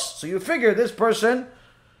up books. So you figure this person,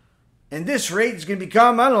 in this rate, is going to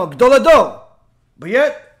become, Gdolador. But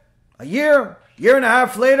yet, a year and a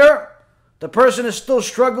half later, the person is still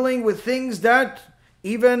struggling with things that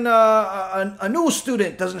even a new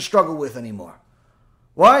student doesn't struggle with anymore.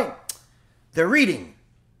 Why? They're reading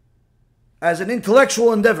as an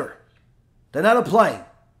intellectual endeavor. They're not applying.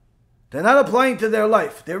 They're not applying to their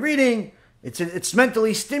life. They're reading. It's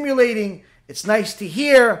mentally stimulating. It's nice to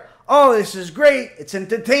hear. Oh, this is great. It's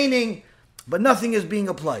entertaining. But nothing is being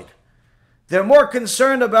applied. They're more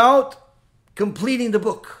concerned about completing the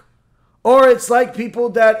book. Or it's like people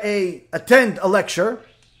that attend a lecture,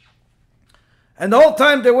 and the whole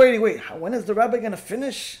time they're waiting, when is the rabbi going to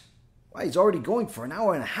finish? Why, he's already going for an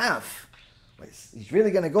hour and a half. He's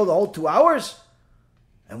really going to go the whole 2 hours?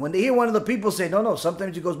 And when they hear one of the people say, no,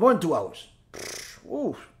 sometimes he goes more than 2 hours.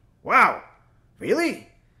 Ooh, wow, really?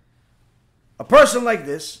 A person like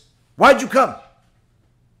this, why'd you come?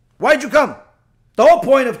 Why'd you come? The whole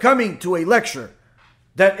point of coming to a lecture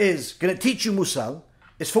that is going to teach you Musar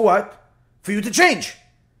is for what? For you to change.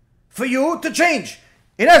 For you to change.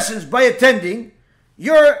 In essence, by attending,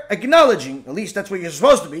 you're acknowledging, at least that's what you're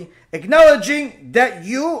supposed to be, acknowledging that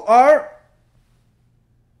you are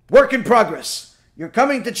work in progress. You're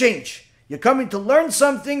coming to change. You're coming to learn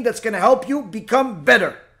something that's going to help you become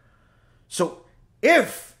better. So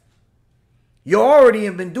if you already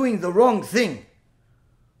have been doing the wrong thing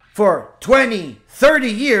for 20, 30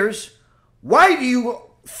 years, why do you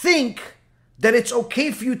think that it's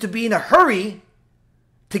okay for you to be in a hurry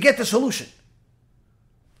to get the solution?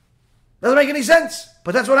 Doesn't make any sense.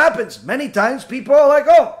 But that's what happens. Many times people are like,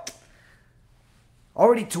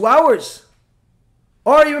 already 2 hours.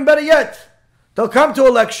 Or even better yet, they'll come to a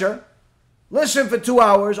lecture, listen for 2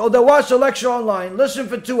 hours, or they'll watch the lecture online, listen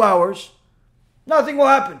for 2 hours. Nothing will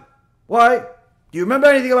happen. Why? Do you remember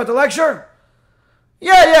anything about the lecture?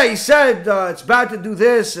 Yeah, he said it's bad to do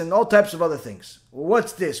this and all types of other things. Well,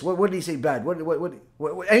 what's this? What did he say bad? What,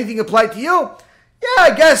 anything applied to you? Yeah,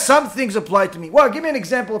 I guess some things apply to me. Well, give me an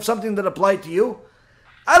example of something that applied to you.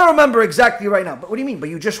 I don't remember exactly right now. But what do you mean? But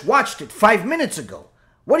you just watched it 5 minutes ago.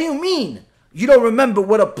 What do you mean you don't remember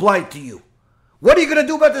what applied to you? What are you going to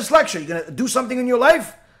do about this lecture? Are you going to do something in your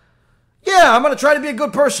life? Yeah, I'm going to try to be a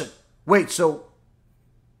good person. Wait, so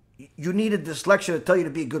you needed this lecture to tell you to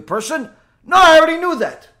be a good person? No, I already knew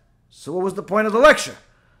that. So what was the point of the lecture?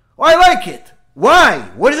 Well, I like it. Why?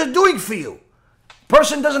 What is it doing for you?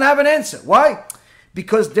 Person doesn't have an answer. Why?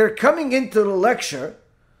 Because they're coming into the lecture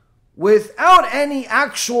without any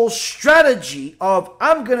actual strategy of,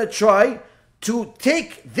 I'm going to try to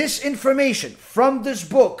take this information from this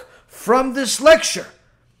book, from this lecture,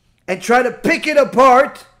 and try to pick it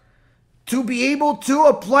apart to be able to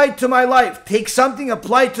apply it to my life. Take something,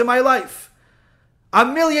 apply it to my life.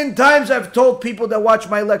 1,000,000 times I've told people that watch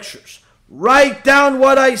my lectures, write down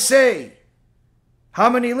what I say. How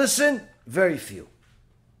many listen? Very few.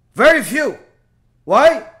 Very few.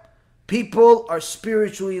 Why? People are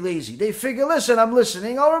spiritually lazy. They figure, listen, I'm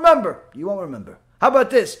listening, I'll remember. You won't remember. How about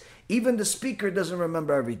this? Even the speaker doesn't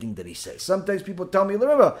remember everything that he says. Sometimes people tell me,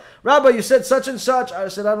 remember, Rabbi, you said such and such. I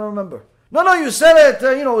said, I don't remember. No, you said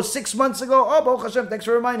it, 6 months ago. Oh, Baruch Hashem, thanks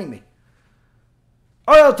for reminding me.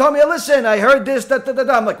 Oh, they'll tell me, listen, I heard this, that.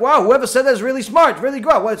 I'm like, wow, whoever said that is really smart, really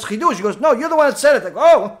good. Well, it's chidush. She goes, no, you're the one that said it. Like,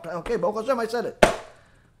 oh, okay, Baruch Hashem, I said it.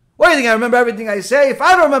 What do you think? I remember everything I say? If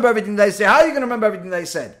I don't remember everything that I say, how are you going to remember everything that I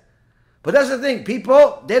said? But that's the thing.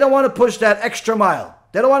 People, they don't want to push that extra mile.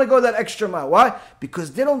 They don't want to go that extra mile. Why?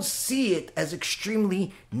 Because they don't see it as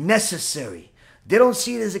extremely necessary. They don't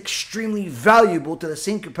see it as extremely valuable to the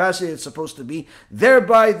same capacity it's supposed to be.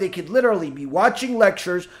 Thereby, they could literally be watching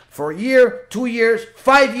lectures for a year, 2 years,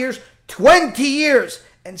 5 years, 20 years,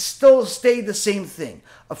 and still stay the same thing.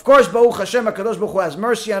 Of course, Baruch Hashem, HaKadosh Baruch Hu has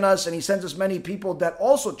mercy on us, and He sends us many people that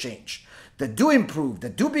also change, that do improve,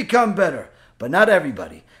 that do become better, but not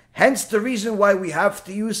everybody. Hence the reason why we have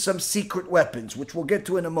to use some secret weapons, which we'll get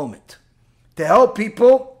to in a moment, to help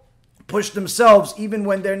people push themselves even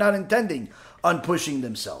when they're not intending on pushing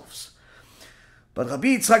themselves. But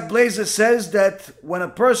Rabbi Yitzhak Blazer says that when a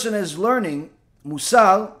person is learning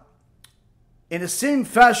Musar, in the same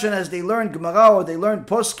fashion as they learn Gemara or they learn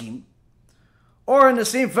Poskim, or in the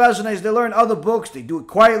same fashion as they learn other books, they do it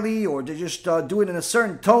quietly or they just do it in a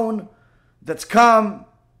certain tone that's calm,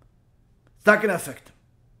 it's not going to affect them.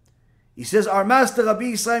 He says, our master Rabbi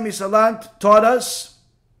Yisrael Misalant taught us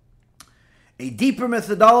a deeper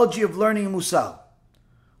methodology of learning Musar,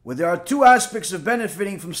 where there are two aspects of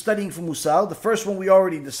benefiting from studying for Musar. The first one we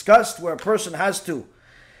already discussed, where a person has to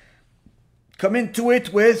come into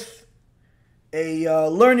it with a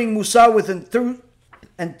learning Musar with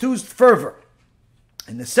enthused fervor.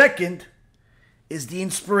 And the second is the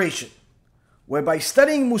inspiration, where by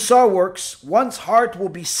studying Musar works, one's heart will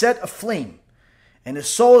be set aflame, and his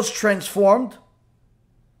soul is transformed,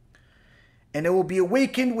 and it will be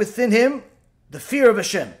awakened within him the fear of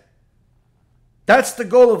Hashem. That's the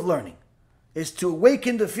goal of learning, is to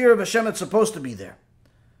awaken the fear of Hashem that's supposed to be there.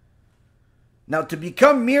 Now, to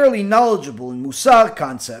become merely knowledgeable in Musar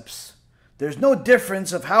concepts, there's no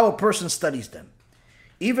difference of how a person studies them.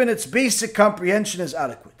 Even its basic comprehension is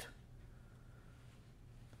adequate.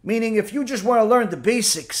 Meaning, if you just want to learn the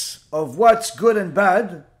basics of what's good and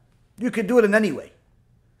bad, you can do it in any way.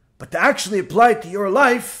 But to actually apply it to your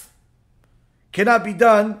life cannot be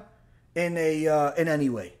done in any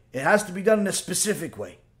way. It has to be done in a specific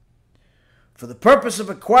way. For the purpose of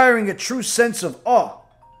acquiring a true sense of awe,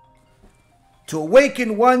 to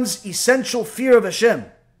awaken one's essential fear of Hashem,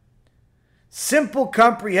 simple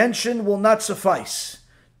comprehension will not suffice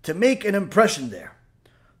to make an impression there.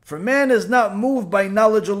 For man is not moved by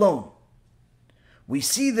knowledge alone. We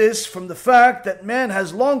see this from the fact that man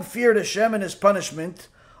has long feared Hashem and his punishment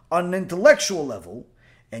on an intellectual level,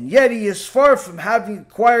 and yet he is far from having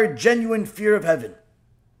acquired genuine fear of heaven.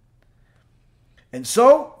 And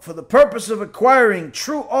so, for the purpose of acquiring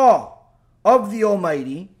true awe of the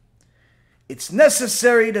Almighty, it's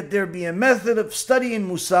necessary that there be a method of studying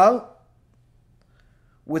Musar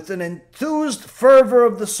with an enthused fervor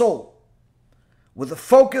of the soul, with a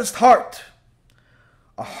focused heart,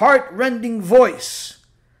 a heart-rending voice,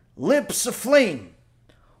 lips aflame.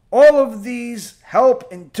 All of these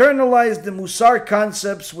help internalize the Musar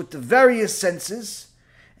concepts with the various senses,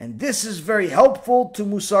 and this is very helpful to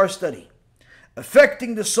Musar study,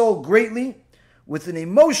 affecting the soul greatly with an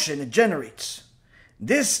emotion it generates.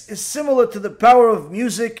 This is similar to the power of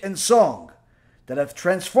music and song that have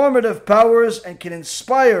transformative powers and can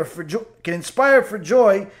inspire for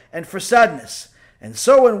joy and for sadness. And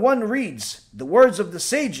so when one reads the words of the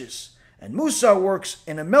sages and Musar works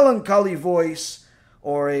in a melancholy voice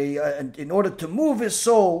or in order to move his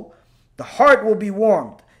soul, the heart will be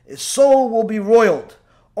warmed, his soul will be roiled,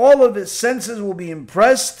 all of his senses will be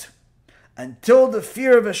impressed until the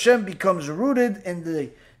fear of Hashem becomes rooted in the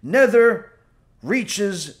nether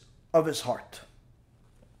reaches of his heart.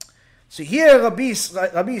 So here Rabbi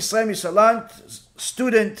Yisrael Misalant,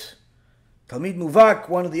 student, Talmid Muvak,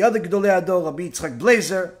 one of the other Gedolei Hador, Rabbi Yitzchak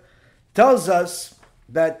Blazer, tells us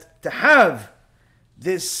that to have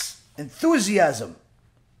this enthusiasm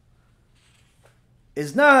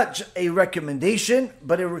is not a recommendation,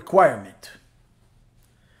 but a requirement.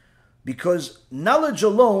 Because knowledge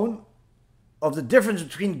alone of the difference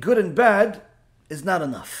between good and bad is not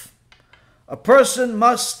enough. A person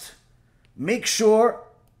must make sure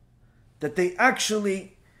that they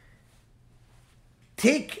actually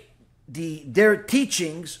take their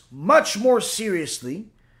teachings much more seriously,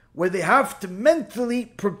 where they have to mentally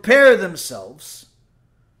prepare themselves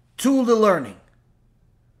to the learning,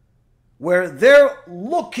 where they're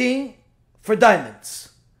looking for diamonds,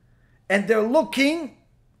 and they're looking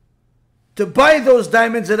to buy those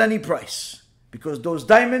diamonds at any price, because those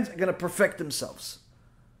diamonds are going to perfect themselves.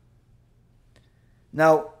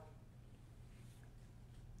 Now,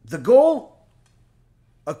 the goal,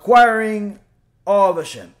 acquiring awe of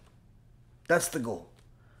Hashem. That's the goal.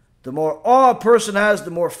 The more awe a person has,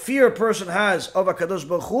 the more fear a person has of HaKadosh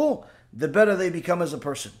Baruch Hu, the better they become as a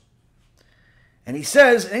person. And he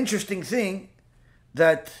says an interesting thing,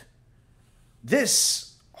 that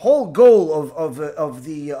this whole goal of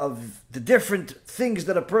the different things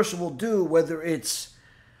that a person will do, whether it's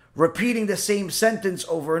repeating the same sentence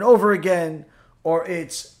over and over again, or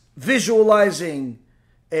it's visualizing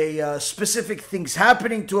a specific things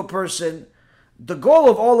happening to a person, the goal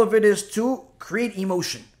of all of it is to create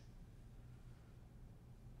emotion.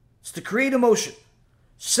 It's to create emotion,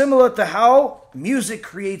 similar to how music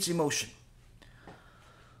creates emotion.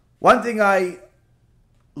 One thing I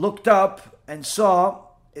looked up and saw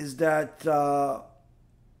is that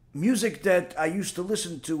music that I used to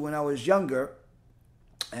listen to when I was younger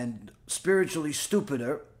and spiritually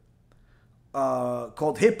stupider,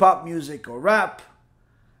 called hip-hop music or rap,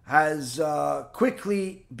 has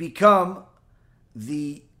quickly become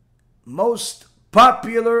the most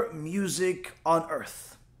popular music on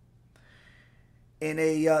earth. In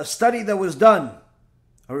a study that was done,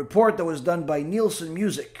 a report that was done by Nielsen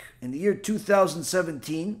Music in the year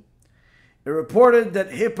 2017, it reported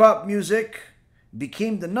that hip-hop music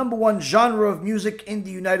became the number one genre of music in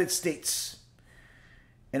the United States.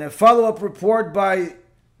 In a follow-up report by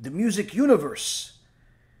the Music Universe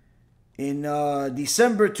in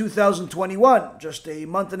December 2021, just a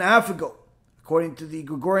month and a half ago, according to the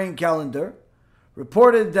Gregorian calendar,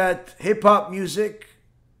 reported that hip-hop music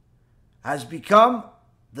has become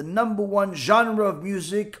the number one genre of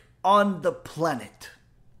music on the planet.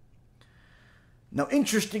 Now,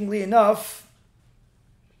 interestingly enough,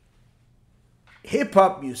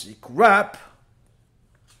 hip-hop music, rap,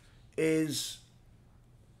 is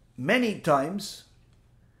many times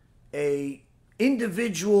a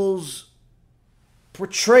individual's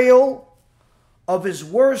portrayal of his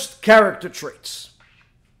worst character traits.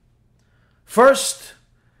 First,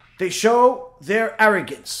 they show their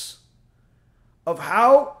arrogance. of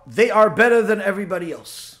how they are better than everybody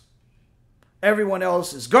else. Everyone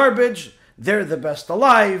else is garbage, they're the best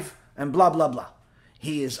alive, and blah, blah, blah.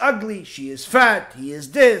 He is ugly, she is fat, he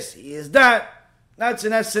is this, he is that. That's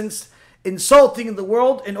in essence insulting the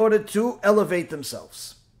world in order to elevate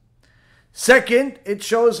themselves. Second, it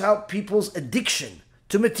shows how people's addiction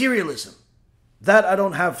to materialism. That I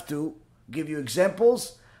don't have to give you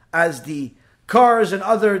examples, as the cars and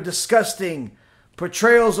other disgusting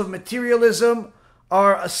portrayals of materialism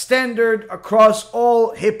are a standard across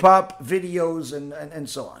all hip-hop videos and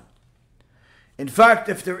so on. In fact,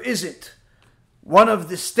 if there isn't one of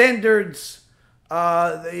the standards,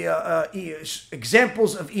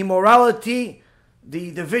 examples of immorality,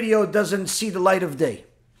 the video doesn't see the light of day.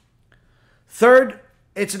 Third,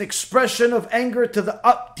 it's an expression of anger to the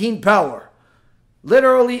teen power,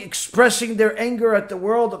 literally expressing their anger at the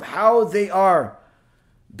world of how they are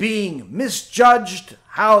being misjudged,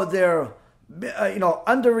 how they're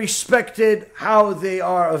under-respected, how they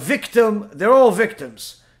are a victim. They're all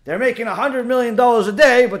victims. They're making $100 million a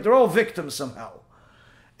day, but they're all victims somehow.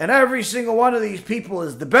 And every single one of these people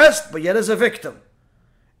is the best, but yet is a victim.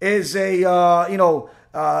 Has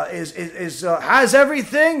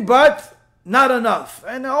everything, but not enough,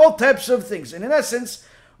 and all types of things. And in essence,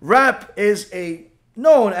 rap is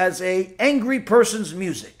known as a angry person's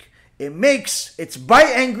music. It's by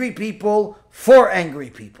angry people for angry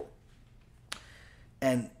people.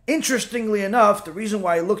 And interestingly enough, the reason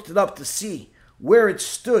why I looked it up to see where it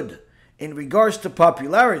stood in regards to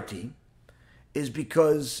popularity is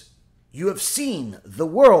because you have seen the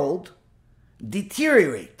world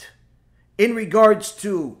deteriorate in regards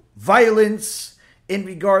to violence, in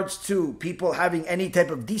regards to people having any type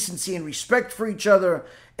of decency and respect for each other,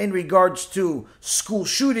 in regards to school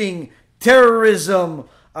shooting, terrorism,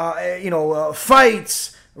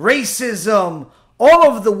 fights, racism. All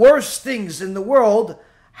of the worst things in the world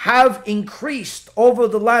have increased over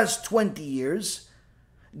the last 20 years,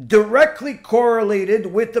 directly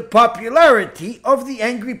correlated with the popularity of the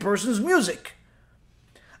angry person's music.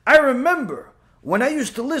 I remember when I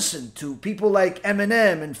used to listen to people like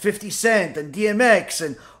Eminem and 50 Cent and DMX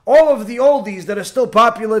and all of the oldies that are still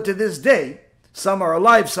popular to this day, some are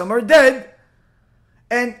alive, some are dead,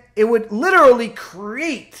 and it would literally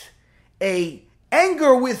create a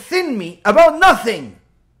anger within me about nothing.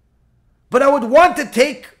 But I would want to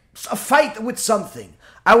take a fight with something.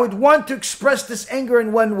 I would want to express this anger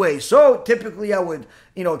in one way. So typically I would,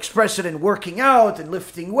 express it in working out and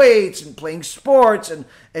lifting weights and playing sports and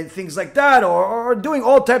things like that, or doing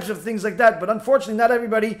all types of things like that. But unfortunately, not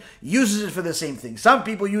everybody uses it for the same thing. Some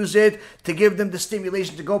people use it to give them the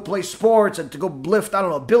stimulation to go play sports and to go lift,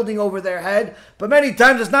 a building over their head. But many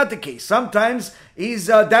times it's not the case. Sometimes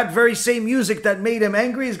that very same music that made him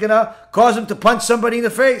angry is going to cause him to punch somebody in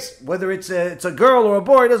the face. Whether it's a girl or a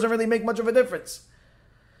boy, it doesn't really make much of a difference.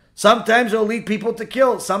 Sometimes it'll lead people to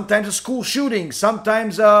kill. Sometimes a school shooting.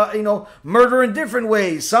 Sometimes, murder in different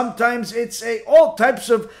ways. Sometimes it's all types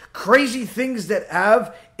of crazy things that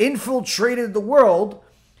have infiltrated the world,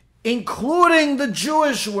 including the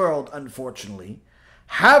Jewish world, unfortunately,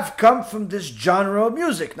 have come from this genre of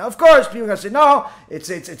music. Now, of course, people are going to say, no, it's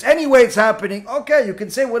any way it's happening. Okay, you can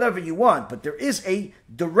say whatever you want, but there is a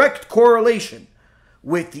direct correlation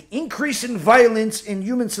with the increase in violence in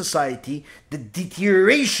human society, the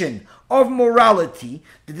deterioration of morality,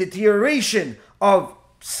 the deterioration of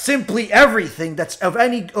simply everything that's of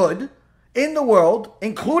any good in the world,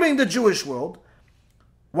 including the Jewish world,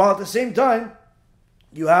 while at the same time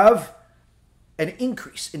you have an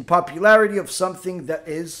increase in popularity of something that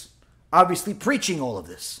is obviously preaching all of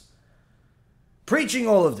this. Preaching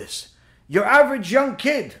all of this. Your average young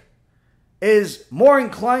kid is more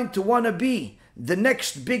inclined to want to be the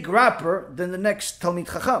next big rapper than the next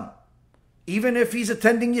Talmid Chacham, even if he's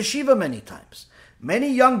attending yeshiva many times. Many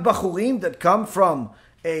young bachurim that come from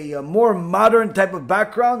a more modern type of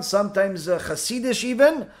background, sometimes Hasidish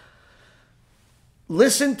even,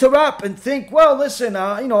 listen to rap and think, well, listen,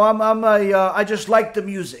 I just like the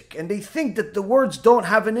music, and they think that the words don't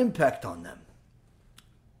have an impact on them.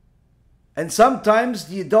 And sometimes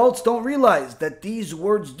the adults don't realize that these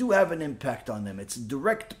words do have an impact on them. It's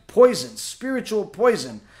direct poison, spiritual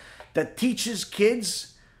poison, that teaches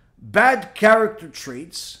kids bad character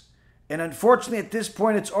traits. And unfortunately, at this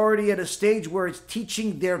point, it's already at a stage where it's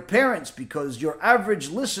teaching their parents, because your average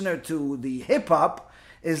listener to the hip-hop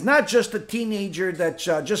is not just a teenager that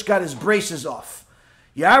just got his braces off.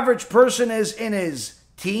 Your average person is in his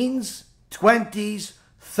teens, 20s,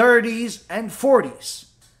 30s, and 40s.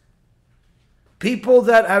 People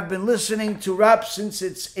that have been listening to rap since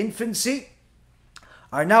its infancy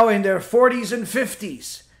are now in their 40s and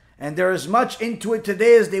 50s. And they're as much into it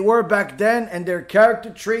today as they were back then, and their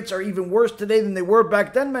character traits are even worse today than they were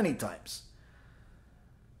back then many times.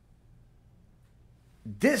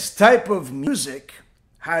 This type of music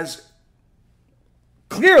has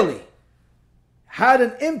clearly had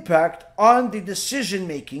an impact on the decision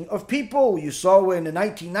making of people. You saw in the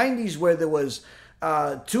 1990s where there was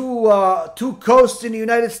two coasts in the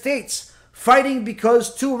United States fighting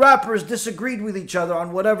because two rappers disagreed with each other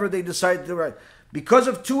on whatever they decided to write. Because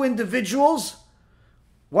of two individuals,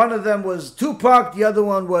 one of them was Tupac, the other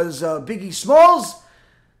one was Biggie Smalls,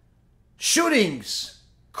 shootings,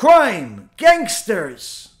 crime,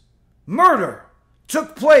 gangsters, murder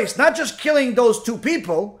took place, not just killing those two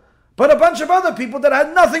people, but a bunch of other people that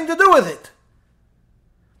had nothing to do with it.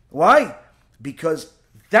 Why? Because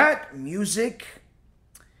that music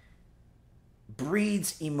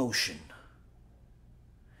breeds emotion.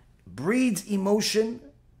 Breeds emotion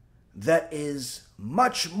that is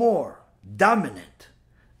much more dominant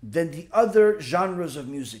than the other genres of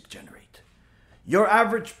music generate. Your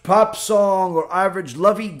average pop song or average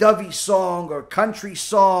lovey-dovey song or country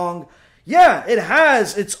song, yeah, it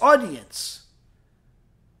has its audience.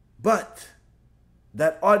 But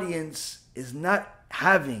that audience is not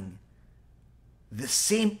having the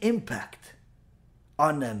same impact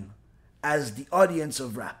on them as the audience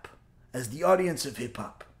of rap, as the audience of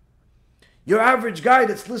hip-hop. Your average guy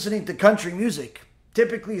that's listening to country music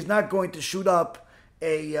typically is not going to shoot up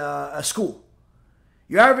a school.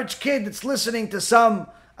 Your average kid that's listening to some,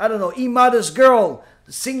 immodest girl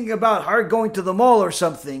singing about her going to the mall or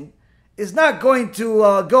something is not going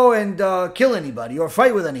to go and kill anybody or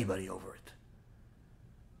fight with anybody over it.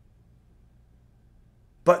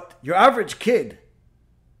 But your average kid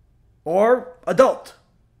or adult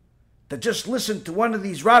that just listened to one of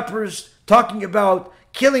these rappers talking about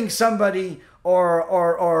killing somebody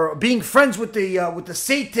or being friends with the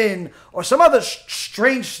Satan or some other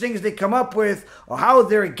strange things they come up with, or how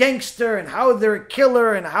they're a gangster and how they're a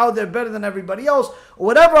killer and how they're better than everybody else, or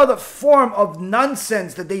whatever other form of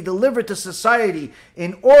nonsense that they deliver to society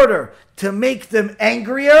in order to make them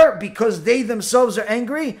angrier because they themselves are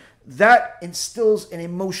angry, that instills an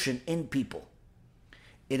emotion in people.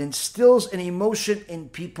 It instills an emotion in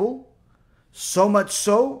people, so much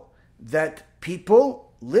so that people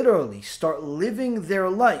literally start living their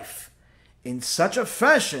life in such a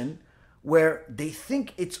fashion where they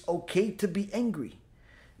think it's okay to be angry.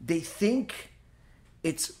 They think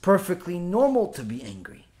it's perfectly normal to be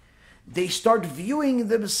angry. They start viewing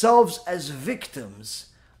themselves as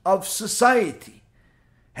victims of society.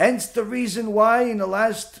 Hence the reason why in the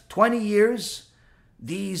last 20 years,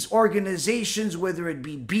 these organizations, whether it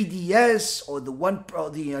be BDS or the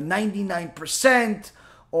 99%,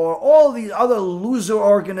 or all these other loser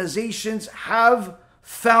organizations, have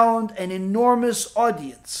found an enormous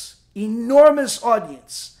audience,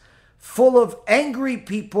 full of angry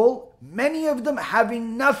people, many of them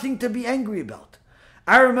having nothing to be angry about.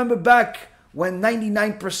 I remember back when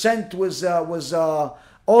 99% was all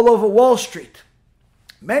over Wall Street.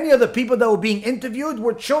 Many of the people that were being interviewed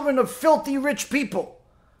were children of filthy rich people.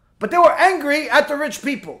 But they were angry at the rich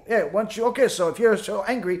people. Yeah, so if you're so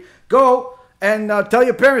angry, go and tell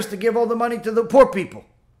your parents to give all the money to the poor people.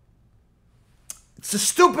 It's the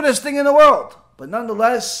stupidest thing in the world. But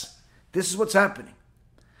nonetheless, this is what's happening.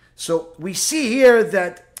 So we see here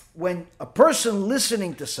that when a person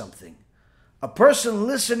listening to something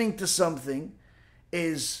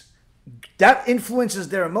is, that influences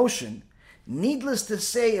their emotion. Needless to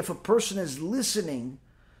say, if a person is listening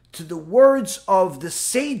to the words of the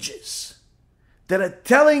sages that are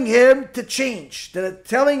telling him to change, that are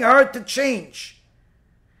telling her to change,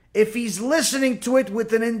 if he's listening to it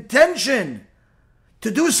with an intention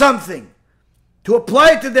to do something, to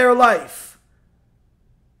apply it to their life,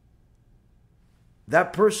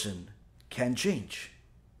 that person can change.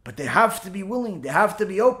 But they have to be willing, they have to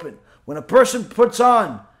be open. When a person puts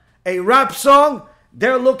on a rap song,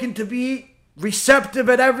 they're looking to be receptive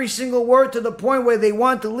at every single word, to the point where they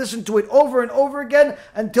want to listen to it over and over again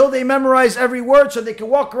until they memorize every word, so they can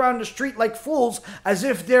walk around the street like fools as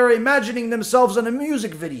if they're imagining themselves in a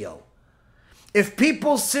music video. If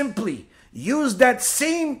people simply use that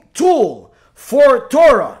same tool for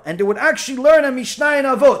Torah, and they would actually learn a Mishnah and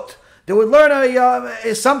Avot, they would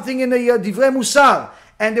learn something in the Divrei Musar,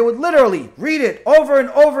 and they would literally read it over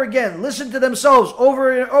and over again, listen to themselves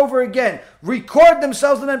over and over again, record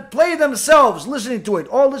themselves and then play themselves listening to it,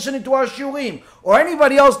 or listening to our shiurim, or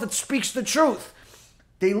anybody else that speaks the truth.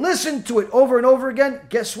 They listen to it over and over again.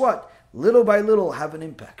 Guess what? Little by little have an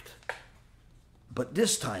impact. But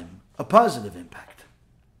this time, a positive impact.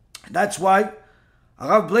 And that's why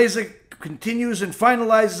Rav Blazek continues and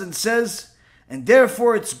finalizes and says, and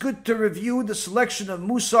therefore it's good to review the selection of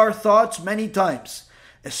Musar thoughts many times,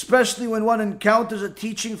 especially when one encounters a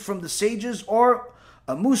teaching from the sages or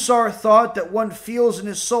a Musar thought that one feels in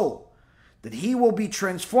his soul, that he will be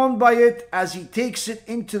transformed by it as he takes it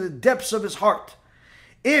into the depths of his heart.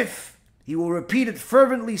 If he will repeat it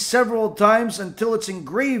fervently several times until it's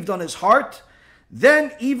engraved on his heart,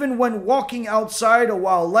 then even when walking outside or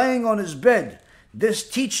while laying on his bed, this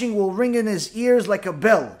teaching will ring in his ears like a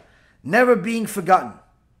bell, never being forgotten.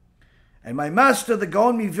 And my master, the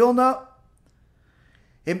Gaon Mivilna,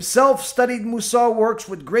 himself studied Musar works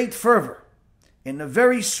with great fervor, in a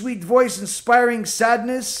very sweet voice inspiring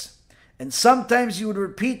sadness, and sometimes he would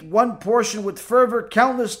repeat one portion with fervor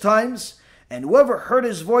countless times, and whoever heard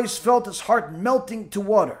his voice felt his heart melting to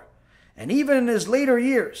water. And even in his later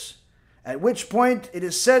years, at which point it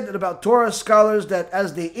is said that about Torah scholars that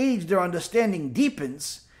as they age their understanding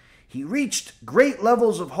deepens, he reached great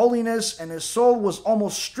levels of holiness and his soul was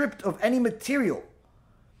almost stripped of any material.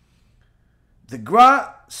 The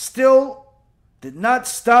Gra still did not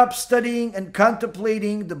stop studying and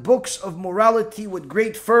contemplating the books of morality with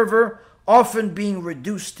great fervor, often being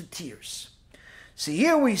reduced to tears. See,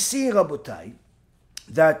 here we see, Rabotai,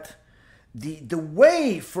 that the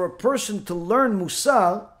way for a person to learn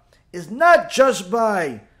Musar is not just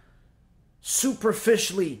by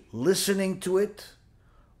superficially listening to it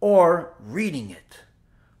or reading it,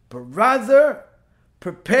 but rather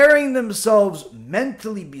preparing themselves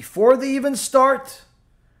mentally before they even start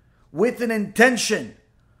with an intention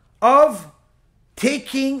of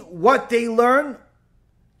taking what they learn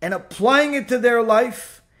and applying it to their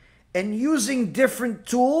life and using different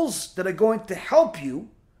tools that are going to help you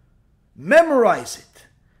memorize it.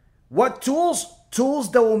 What tools?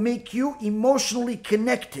 Tools that will make you emotionally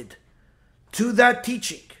connected to that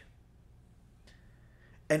teaching.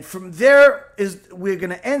 And from there we're going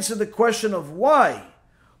to answer the question of why.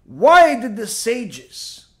 Why did the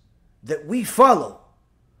sages that we follow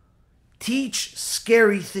teach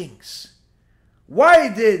scary things? Why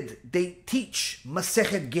did they teach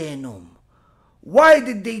Masechet Gehenom? Why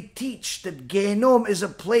did they teach that Gehenom is a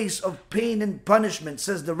place of pain and punishment,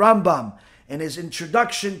 says the Rambam in his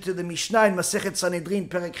introduction to the Mishnah in Masechet Sanhedrin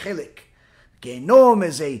Perek Chelik. Gehenom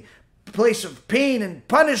is a place of pain and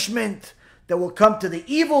punishment that will come to the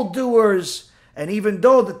evildoers. And even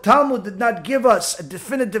though the Talmud did not give us a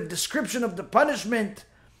definitive description of the punishment,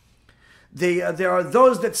 there are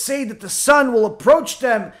those that say that the sun will approach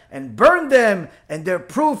them and burn them, and their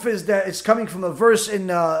proof is that it's coming from a verse in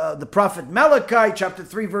the prophet Malachi, chapter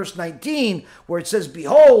 3, verse 19, where it says,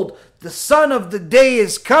 "Behold, the sun of the day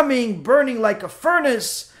is coming, burning like a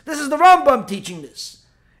furnace." This is the Rambam teaching this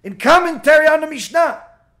in commentary on the Mishnah.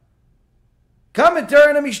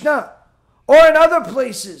 Or in other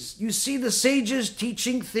places, you see the sages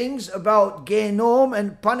teaching things about Gehenom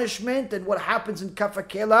and punishment and what happens in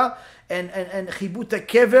Kafakela and Chibuta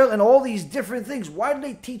Kever and all these different things. Why do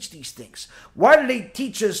they teach these things? Why do they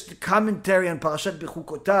teach us the commentary on Parashat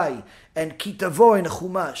Bechukotai and Kitavo and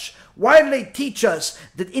Chumash? Why do they teach us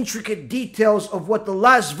the intricate details of what the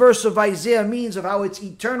last verse of Isaiah means, of how it's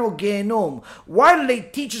eternal Gehenom? Why do they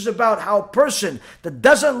teach us about how a person that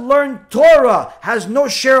doesn't learn Torah has no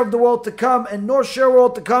share of the world to come, and no share of the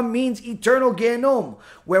world to come means eternal Gehenom?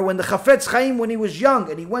 Where when the Chafetz Chaim, when he was young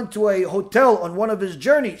and he went to a hotel on one of his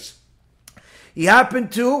journeys, he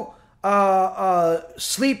happened to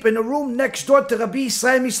sleep in a room next door to Rabbi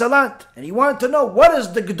Yisrael Misalant. And he wanted to know, what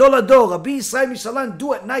does the Gedol Hador, Rabbi Yisrael Misalant,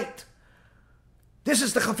 do at night? This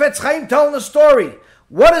is the Chafetz Chaim telling the story.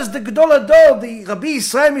 What does the Gedol Hador, the Rabbi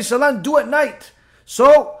Yisrael Misalant, do at night?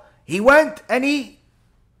 So he went and he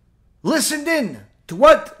listened in to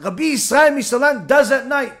what Rabbi Yisrael Misalant does at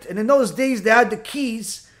night. And in those days they had the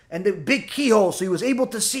keys and the big keyhole, so he was able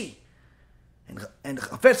to see. And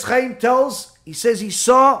Chafetz Chaim tells, he says he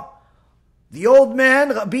saw the old man,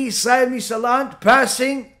 Rabbi Yisrael Misalant,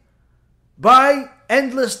 passing by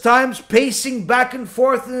endless times, pacing back and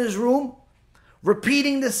forth in his room,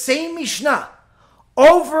 repeating the same Mishnah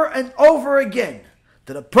over and over again,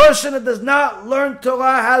 that a person that does not learn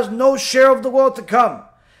Torah has no share of the world to come.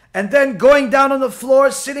 And then going down on the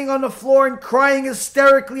floor, sitting on the floor and crying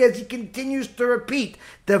hysterically as he continues to repeat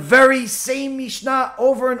the very same Mishnah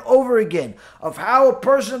over and over again, of how a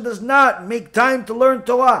person does not make time to learn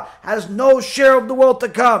Torah has no share of the world to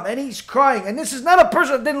come. And he's crying. And this is not a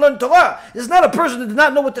person that didn't learn Torah. This is not a person that did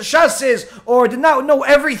not know what the Shas is or did not know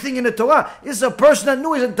everything in the Torah. This is a person that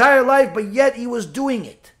knew his entire life, but yet he was doing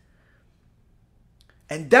it.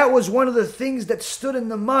 And that was one of the things that stood in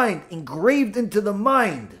the mind, engraved into the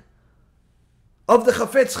mind of the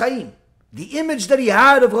Chafetz Chaim. the image that he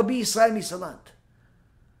had of Rabbi Yisrael Misalant.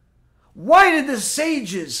 Why did the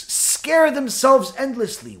sages scare themselves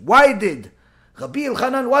endlessly? Why did Rabbi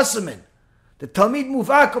Elchanan Wasserman, the Talmid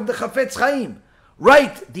Muvak of the Chafetz Chaim,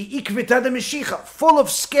 write the Ikvita de Meshicha, full of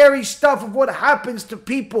scary stuff of what happens to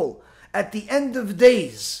people at the end of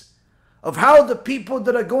days, of how the people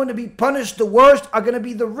that are going to be punished the worst are going to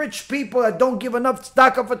be the rich people that don't give enough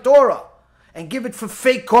tzedakah for Torah and give it for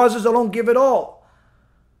fake causes or don't give it all.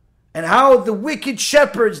 And how the wicked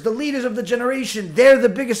shepherds, the leaders of the generation, they're the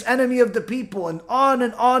biggest enemy of the people, and on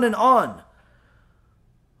and on and on.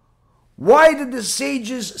 Why did the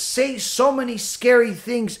sages say so many scary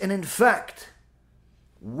things? And in fact,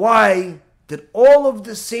 why did all of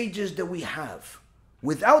the sages that we have,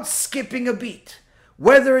 without skipping a beat,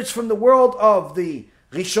 whether it's from the world of the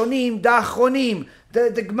Rishonim, the Achronim, the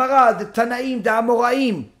Gemara, the Tanaim, the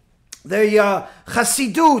Amoraim, the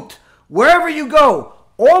Chassidut, wherever you go,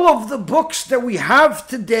 all of the books that we have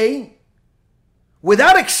today,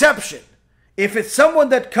 without exception, if it's someone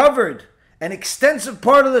that covered an extensive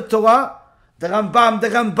part of the Torah, the Rambam, the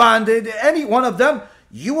Ramban, any one of them,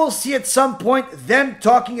 you will see at some point them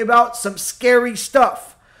talking about some scary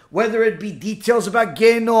stuff. Whether it be details about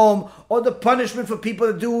Genom or the punishment for people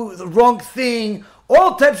that do the wrong thing,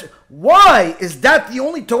 all types. Why is that the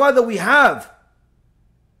only Torah that we have?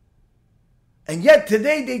 And yet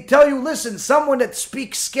today they tell you, listen, someone that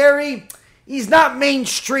speaks scary, he's not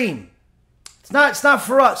mainstream. It's not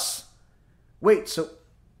for us. Wait,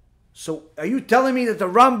 so are you telling me that the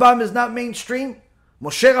Rambam is not mainstream?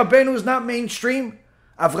 Moshe Rabbeinu is not mainstream?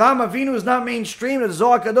 Avraham Avinu is not mainstream? The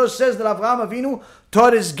Zohar Kadosh says that Avraham Avinu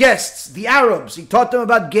taught his guests, the Arabs, he taught them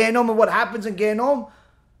about Gehenom and what happens in Gehenom.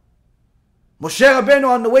 Moshe Rabbeinu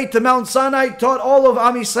on the way to Mount Sinai taught all of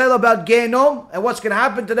Am Yisrael about Gehenom and what's going to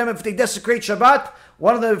happen to them if they desecrate Shabbat.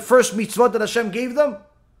 One of the first mitzvot that Hashem gave them.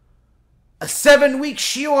 A 7-week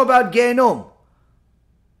shiur about Gehenom.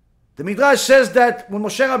 The Midrash says that when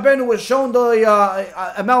Moshe Rabbeinu was shown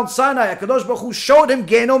the Mount Sinai, HaKadosh Baruch Hu showed him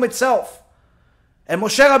Gehenom itself. And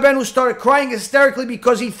Moshe Rabbeinu started crying hysterically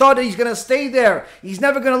because he thought that he's going to stay there. He's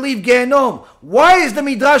never going to leave Gehenom. Why is the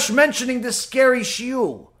Midrash mentioning this scary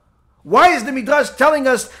shiur? Why is the Midrash telling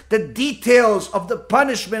us the details of the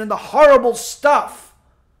punishment and the horrible stuff?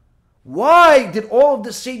 Why did all of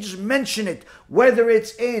the sages mention it? Whether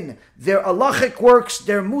it's in their halachic works,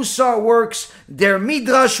 their Musar works, their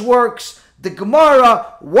Midrash works, the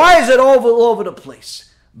Gemara. Why is it all over the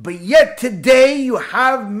place? But yet today you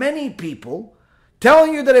have many people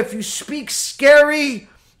telling you that if you speak scary,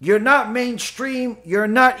 you're not mainstream, you're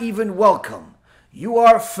not even welcome. You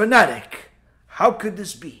are fanatic. How could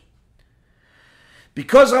this be?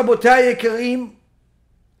 Because Rabotai Yekarim,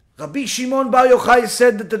 Rabbi Shimon Bar Yochai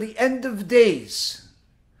said that at the end of days,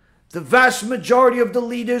 the vast majority of the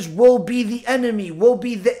leaders will be the enemy, will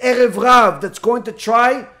be the Erev Rav that's going to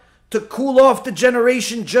try to cool off the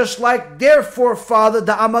generation just like their forefather,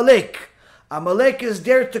 the Amalek. Amalek is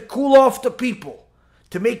there to cool off the people,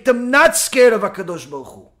 to make them not scared of HaKadosh Baruch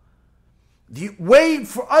Hu. The way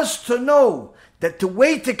for us to know that the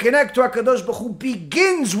way to connect to HaKadosh Baruch Hu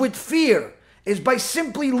begins with fear is by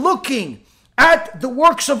simply looking at the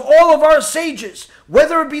works of all of our sages,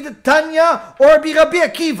 whether it be the Tanya or it be Rabbi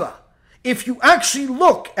Akiva. If you actually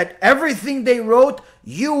look at everything they wrote,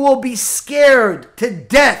 you will be scared to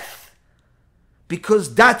death,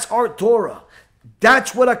 because that's our Torah.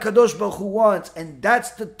 That's what HaKadosh Baruch Hu wants, and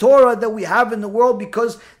that's the Torah that we have in the world,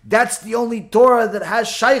 because that's the only Torah that has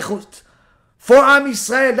shaychut. For Am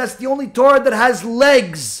Yisrael, that's the only Torah that has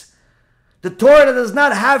legs. The Torah that does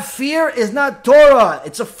not have fear is not Torah.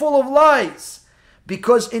 It's full of lies.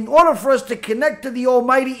 Because in order for us to connect to the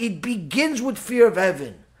Almighty, it begins with fear of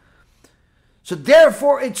heaven. So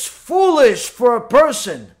therefore, it's foolish for a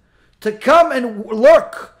person to come and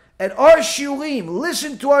look at our shiurim,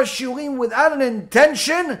 listen to our shiurim without an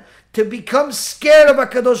intention to become scared of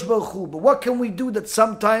HaKadosh Baruch Hu. But what can we do that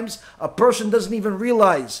sometimes a person doesn't even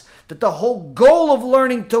realize? That the whole goal of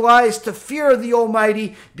learning Torah is to fear the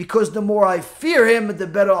Almighty, because the more I fear Him, the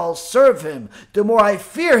better I'll serve Him. The more I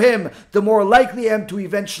fear Him, the more likely I am to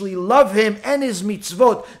eventually love Him and His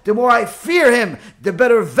mitzvot. The more I fear Him, the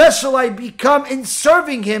better vessel I become in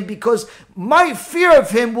serving Him, because my fear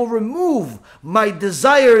of Him will remove my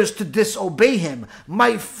desires to disobey Him.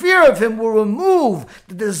 My fear of Him will remove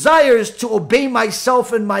the desires to obey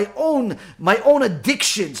myself and my own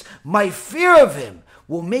addictions. My fear of Him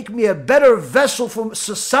will make me a better vessel for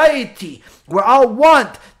society, where I'll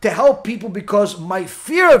want to help people because my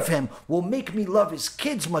fear of him will make me love his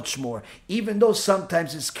kids much more, even though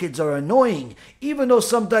sometimes his kids are annoying, even though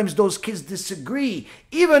sometimes those kids disagree,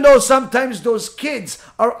 even though sometimes those kids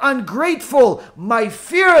are ungrateful. My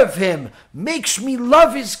fear of him makes me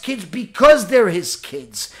love his kids because they're his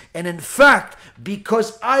kids, and in fact,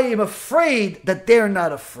 because I am afraid that they're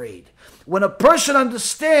not afraid. When a person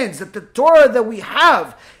understands that the Torah that we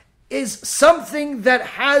have is something that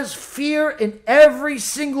has fear in every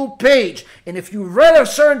single page, and if you read a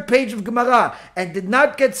certain page of Gemara and did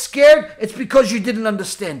not get scared, it's because you didn't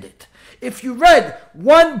understand it. If you read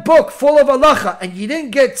one book full of halacha and you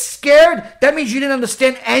didn't get scared, that means you didn't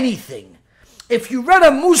understand anything. If you read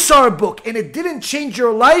a Musar book and it didn't change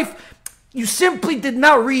your life, you simply did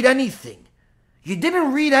not read anything. You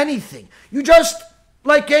didn't read anything. You just,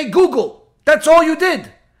 like a Google, that's all you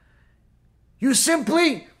did. You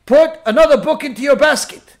simply put another book into your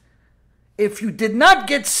basket. If you did not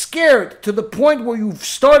get scared to the point where you've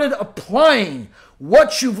started applying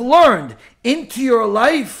what you've learned into your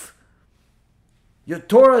life, your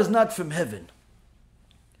Torah is not from heaven.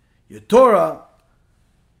 Your Torah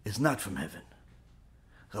is not from heaven.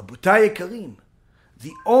 Rabotai Karim,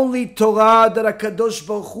 the only Torah that HaKadosh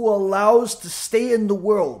Baruch Hu allows to stay in the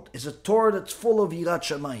world is a Torah that's full of Yirat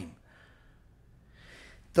Shamayim.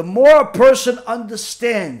 The more a person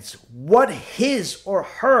understands what his or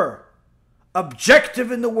her objective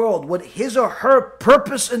in the world, what his or her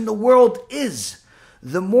purpose in the world is,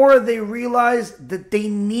 the more they realize that they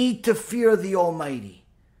need to fear the Almighty.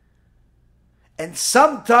 And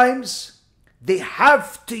sometimes they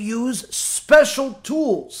have to use special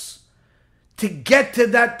tools to get to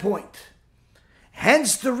that point.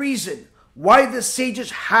 Hence the reason why the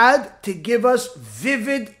sages had to give us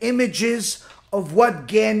vivid images of what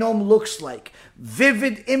Gehenom looks like.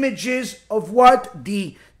 Vivid images of what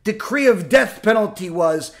the decree of death penalty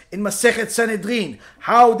was in Masechet Sanhedrin.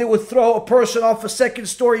 How they would throw a person off a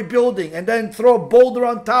second-story building and then throw a boulder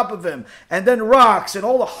on top of him, and then rocks and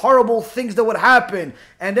all the horrible things that would happen,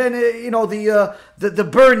 and then the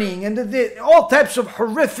burning and all types of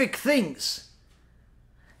horrific things.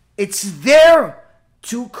 It's there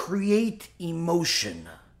to create emotion.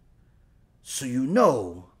 So you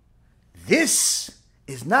know, this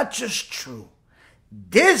is not just true.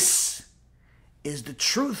 This is the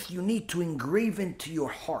truth you need to engrave into your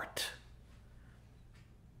heart.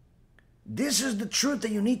 This is the truth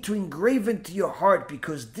that you need to engrave into your heart,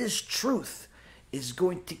 because this truth is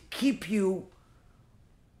going to keep you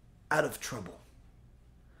out of trouble.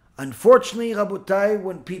 Unfortunately, Rabotai,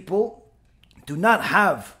 when people do not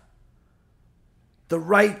have the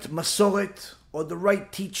right Masoret or the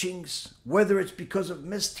right teachings, whether it's because of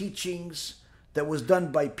misteachings that was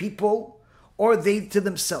done by people or they to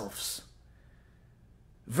themselves,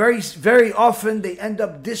 very, very often they end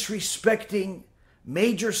up disrespecting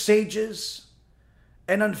major sages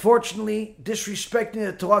and unfortunately disrespecting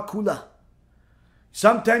the Torah Kula.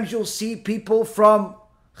 Sometimes you'll see people from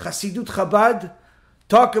Hasidut Chabad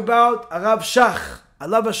talk about Arav Shach,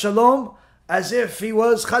 alav hashalom, as if he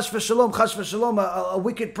was chas v'shalom, a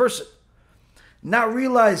wicked person, not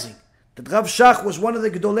realizing that Rav Shach was one of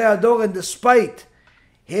the Gedolei Ador, and despite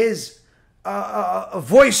his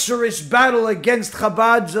vociferous battle against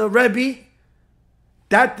Chabad's Rebbe,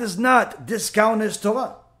 that does not discount his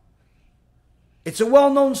Torah. It's a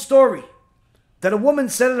well-known story that a woman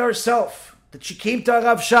said it herself, that she came to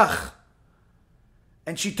Rav Shach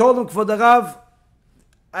and she told him, Kvod Rav,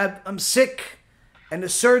 I'm sick, and the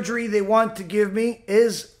surgery they want to give me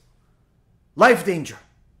is life danger.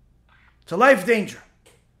 It's a life danger.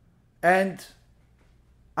 And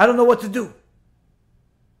I don't know what to do.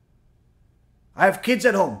 I have kids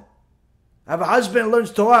at home. I have a husband who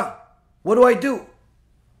learns Torah. What do I do?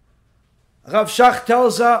 Rav Shach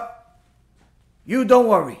tells her, you don't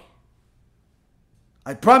worry.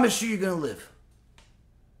 I promise you you're going to live.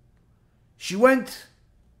 She went,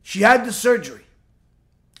 she had the surgery,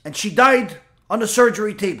 and she died on the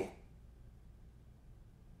surgery table.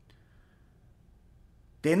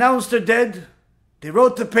 They announced her dead. They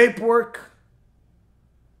wrote the paperwork.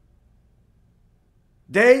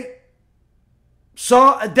 They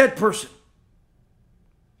saw a dead person.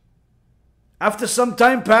 After some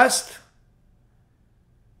time passed,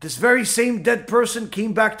 this very same dead person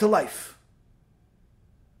came back to life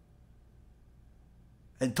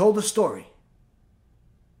and told a story.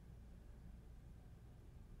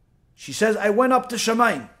 She says, I went up to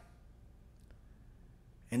Shamayim.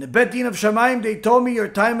 In the Bet Din of Shamayim, they told me your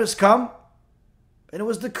time has come, and it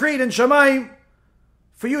was decreed in Shamayim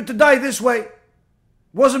for you to die this way. It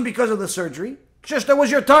wasn't because of the surgery. Just that was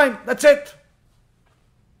your time. That's it.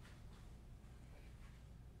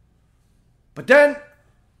 But then,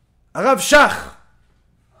 Rav Shach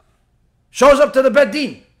shows up to the Beit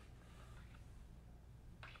Din.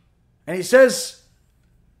 And he says,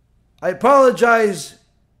 I apologize,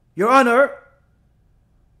 Your Honor,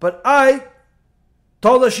 but I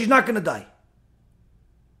told her she's not going to die.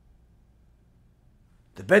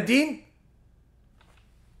 The Beit Din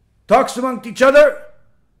talks among each other,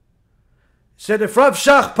 said, if Rav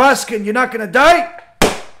Shach paskin, you're not going to die,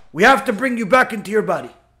 we have to bring you back into your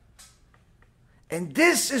body. And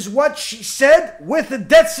this is what she said with a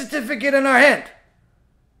death certificate in her hand.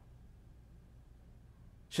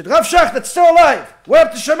 She said, Rav Shach, that's still alive, we're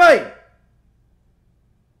up to Shamayim.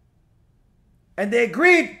 And they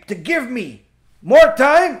agreed to give me more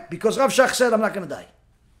time because Rav Shach said I'm not going to die.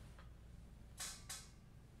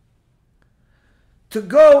 To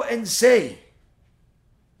go and say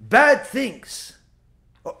bad things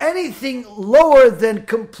or anything lower than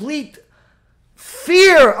complete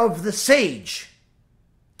fear of the sage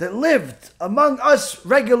that lived among us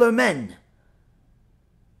regular men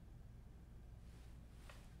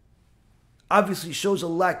obviously shows a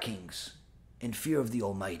lackings in fear of the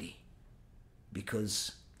Almighty.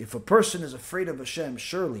 Because if a person is afraid of Hashem,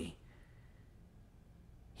 surely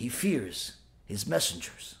he fears his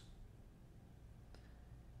messengers.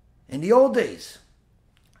 In the old days,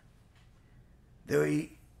 the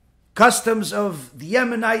customs of the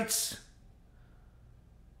Yemenites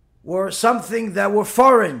were something that were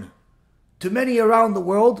foreign to many around the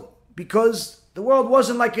world because the world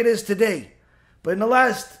wasn't like it is today. But in the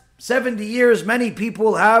last 70 years, many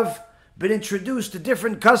people have been introduced to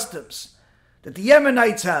different customs that the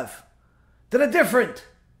Yemenites have that are different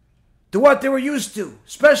to what they were used to,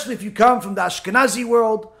 especially if you come from the Ashkenazi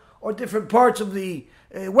world or different parts of the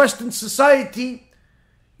Western society.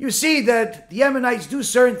 You see that the Yemenites do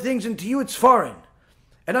certain things and to you it's foreign.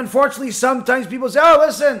 And unfortunately sometimes people say, oh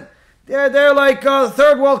listen, they're like a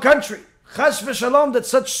third world country. Chas v'shalom, that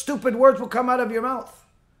such stupid words will come out of your mouth.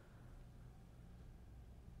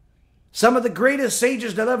 Some of the greatest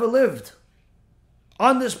sages that ever lived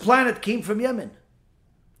on this planet came from Yemen.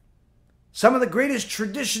 Some of the greatest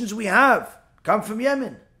traditions we have come from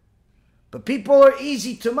Yemen. But people are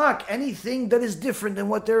easy to mock anything that is different than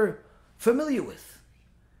what they're familiar with.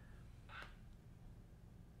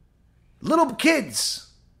 Little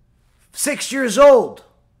kids, 6 years old,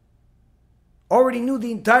 already knew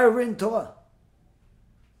the entire written Torah.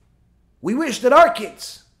 We wish that our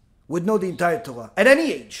kids would know the entire Torah at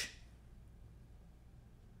any age.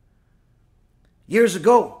 Years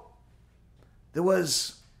ago, there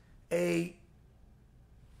was a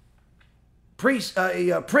prince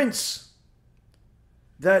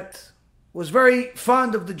that was very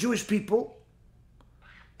fond of the Jewish people,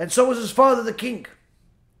 and so was his father, the king,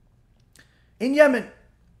 in Yemen.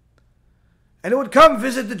 And he would come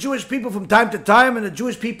visit the Jewish people from time to time, and the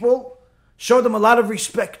Jewish people showed him a lot of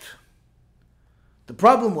respect. The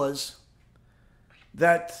problem was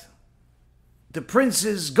that the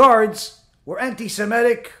prince's guards were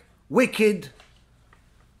anti-Semitic, wicked,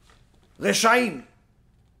 reshaim.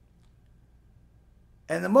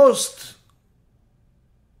 And the most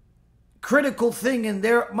critical thing in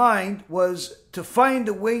their mind was to find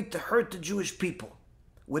a way to hurt the Jewish people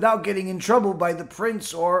without getting in trouble by the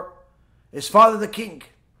prince or his father, the king.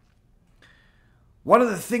 One of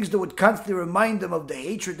the things that would constantly remind them of the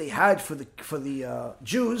hatred they had for the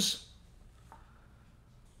Jews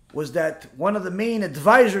was that one of the main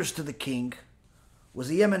advisors to the king was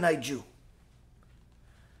a Yemenite Jew.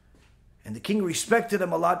 And the king respected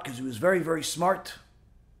him a lot because he was very, very smart.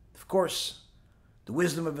 Of course, the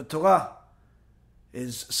wisdom of the Torah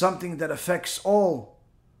is something that affects all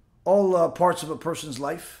parts of a person's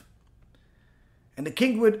life. And the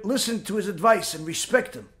king would listen to his advice and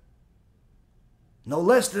respect him, no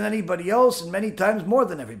less than anybody else, and many times more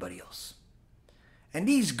than everybody else. And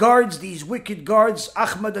these guards, these wicked guards,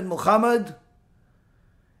 Ahmad and Muhammad,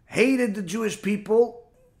 hated the Jewish people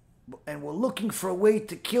and were looking for a way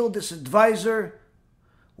to kill this advisor,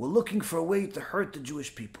 were looking for a way to hurt the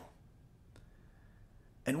Jewish people.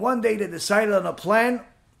 And one day they decided on a plan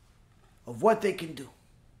of what they can do.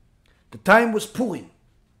 The time was Purim.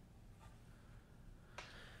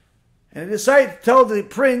 And they decided to tell the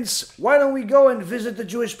prince, why don't we go and visit the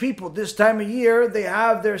Jewish people? This time of year they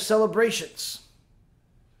have their celebrations.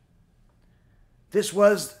 This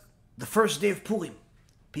was the first day of Purim.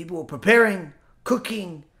 People were preparing,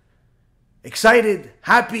 cooking, excited,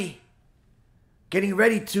 happy, getting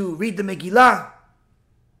ready to read the Megillah.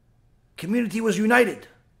 Community was united.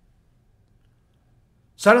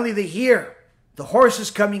 Suddenly they hear the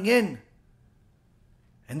horses coming in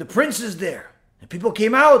And the prince is there. And people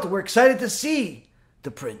came out and were excited to see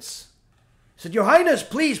the prince. He said, Your Highness,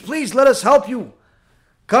 please, please, let us help you.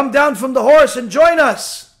 Come down from the horse and join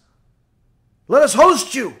us. Let us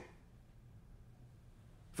host you.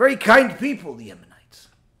 Very kind people, the Yemenites.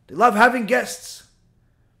 They love having guests.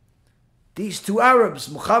 These two Arabs,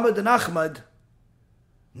 Muhammad and Ahmad,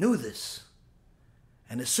 knew this.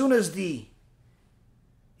 And as soon as the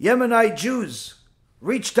Yemenite Jews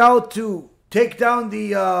reached out to take down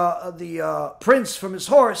the prince from his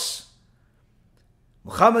horse,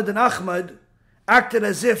 Muhammad and Ahmad acted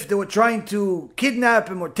as if they were trying to kidnap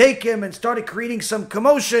him or take him and started creating some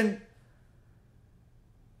commotion.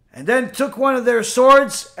 And then took one of their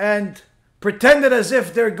swords and pretended as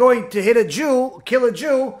if they're going to hit a Jew, kill a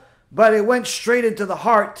Jew, but it went straight into the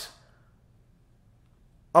heart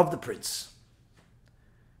of the prince.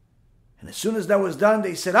 And as soon as that was done,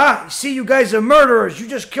 they said, you see, you guys are murderers. You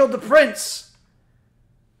just killed the prince.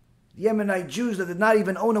 The Yemenite Jews that did not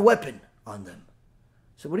even own a weapon on them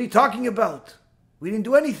said, what are you talking about? We didn't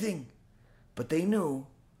do anything. But they knew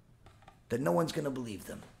that no one's going to believe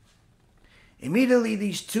them. Immediately,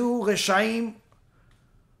 these two Reshaim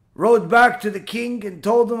rode back to the king and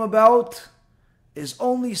told him about his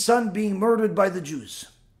only son being murdered by the Jews.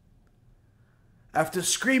 After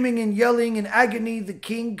screaming and yelling in agony, the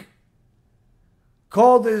king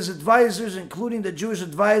called his advisors, including the Jewish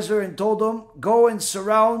advisor, and told them, go and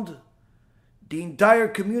surround the entire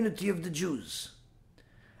community of the Jews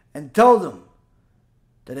and tell them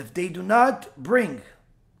that if they do not bring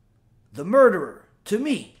the murderer to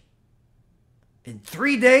me in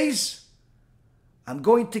 3 days, I'm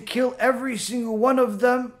going to kill every single one of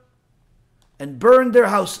them and burn their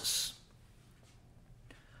houses.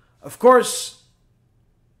 Of course,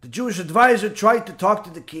 the Jewish advisor tried to talk to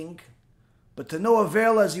the king, but to no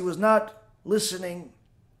avail, as he was not listening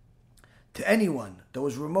to anyone that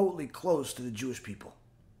was remotely close to the Jewish people.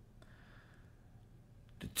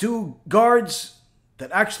 The two guards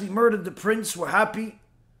that actually murdered the prince were happy.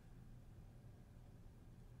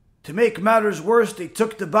 To make matters worse, they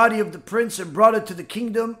took the body of the prince and brought it to the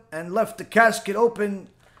kingdom and left the casket open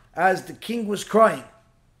as the king was crying.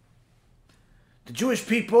 The Jewish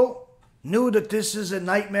people knew that this is a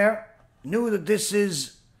nightmare, knew that this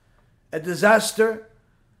is a disaster,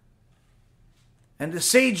 and the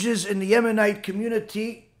sages in the Yemenite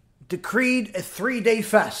community decreed a 3-day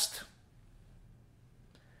fast.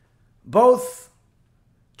 Both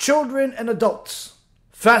children and adults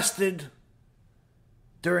fasted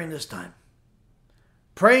during this time,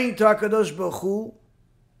 praying to HaKadosh Baruch Hu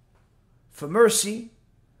for mercy,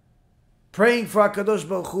 praying for HaKadosh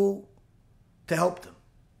Baruch Hu to help them.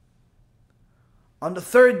 On the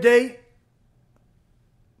 3rd day,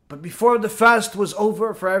 but before the fast was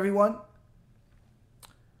over for everyone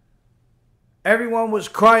was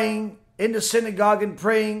crying in the synagogue and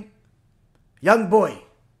praying. Young boy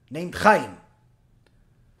named Chaim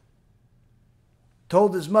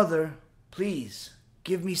told his mother, please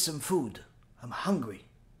give me some food. I'm hungry.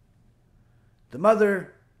 The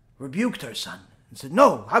mother rebuked her son and said,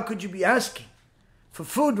 no, how could you be asking for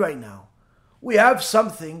food right now? We have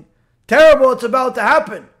something terrible that's about to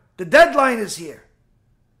happen. The deadline is here.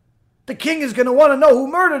 The king is going to want to know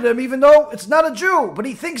who murdered him, even though it's not a Jew, but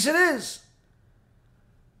he thinks it is.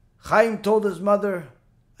 Chaim told his mother,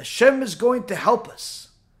 Hashem is going to help us,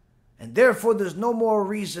 and therefore there's no more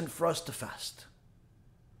reason for us to fast.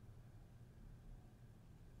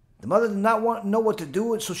 The mother did not know what to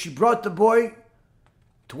do, so she brought the boy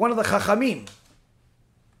to one of the Chachamim.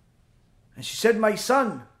 And she said, my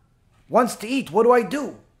son wants to eat, what do I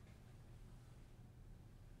do?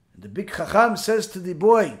 And the big Chacham says to the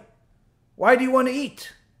boy, why do you want to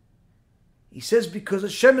eat? He says, because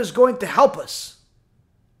Hashem is going to help us.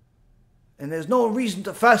 And there's no reason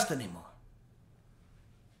to fast anymore.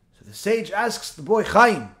 So the sage asks the boy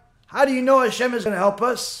Chaim, how do you know Hashem is going to help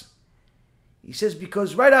us? He says,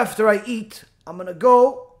 because right after I eat, I'm going to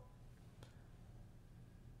go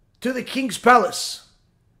to the king's palace.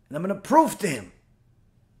 And I'm going to prove to him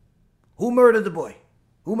who murdered the boy,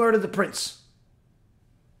 who murdered the prince.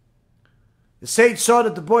 The sage saw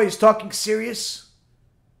that the boy is talking serious.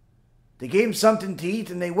 They gave him something to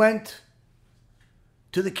eat and they went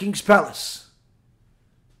to the king's palace.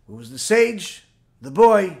 It was the sage, the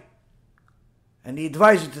boy, and the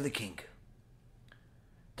advisor to the king.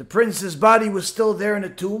 The prince's body was still there in a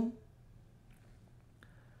tomb.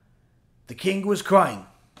 The king was crying.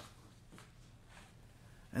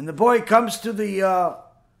 And the boy comes to the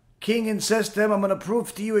king and says to him, I'm going to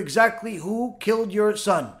prove to you exactly who killed your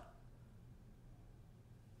son.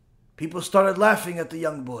 People started laughing at the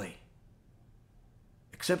young boy,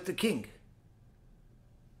 except the king.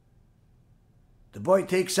 The boy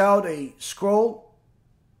takes out a scroll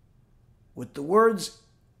with the words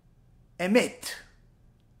Emet,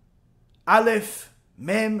 Aleph,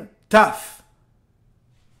 Mem, Taf,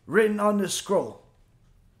 written on the scroll.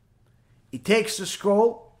 He takes the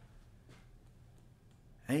scroll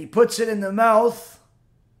and he puts it in the mouth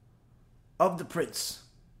of the prince.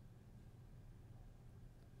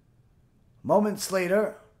 Moments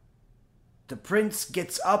later, the prince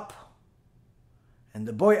gets up and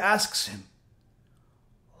the boy asks him,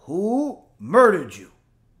 "Who murdered you?"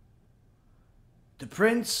 The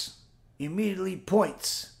prince immediately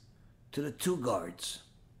points to the two guards.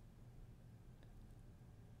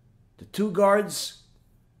 The two guards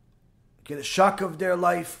get a shock of their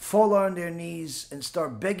life, fall on their knees, and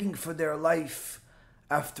start begging for their life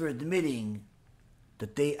after admitting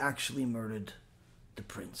that they actually murdered the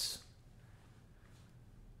prince.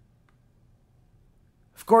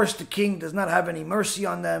 Of course, the king does not have any mercy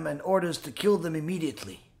on them and orders to kill them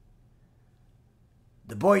immediately.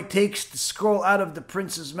 The boy takes the scroll out of the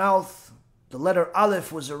prince's mouth. The letter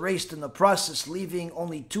Aleph was erased in the process, leaving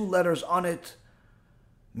only two letters on it,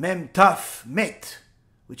 Mem Taf Met,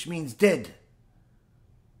 which means dead.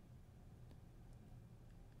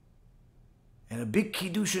 And a big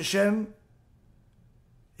Kiddush Hashem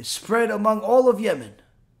is spread among all of Yemen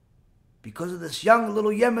because of this young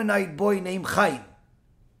little Yemenite boy named Chaim,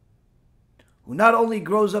 who not only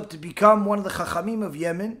grows up to become one of the Chachamim of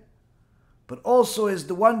Yemen, but also is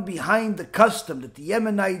the one behind the custom that the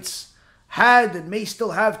Yemenites had and may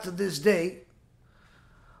still have to this day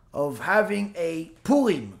of having a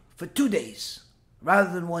Purim for 2 days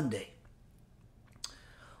rather than 1 day.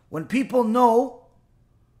 When people know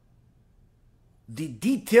the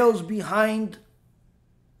details behind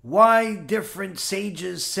why different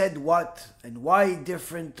sages said what and why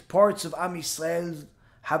different parts of Am Yisrael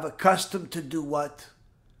have a custom to do what,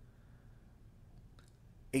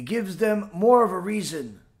 it gives them more of a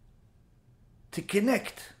reason to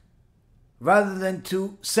connect rather than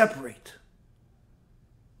to separate.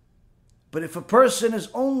 But if a person is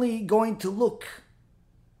only going to look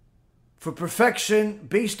for perfection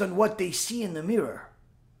based on what they see in the mirror,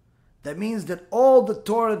 that means that all the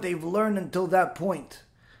Torah they've learned until that point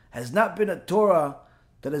has not been a Torah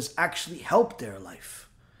that has actually helped their life,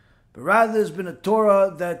 but rather has been a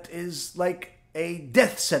Torah that is like a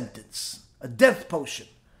death sentence, a death potion,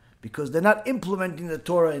 because they're not implementing the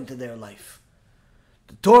Torah into their life.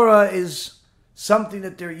 The Torah is something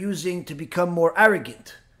that they're using to become more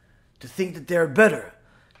arrogant, to think that they're better,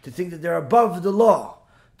 to think that they're above the law,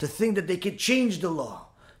 to think that they can change the law,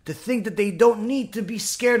 to think that they don't need to be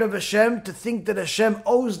scared of Hashem, to think that Hashem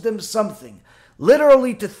owes them something.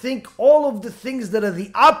 Literally to think all of the things that are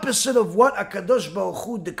the opposite of what HaKadosh Baruch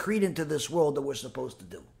Hu decreed into this world that we're supposed to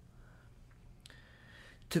do.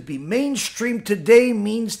 To be mainstream today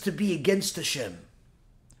means to be against Hashem.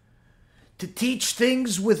 To teach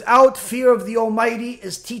things without fear of the Almighty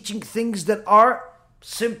is teaching things that are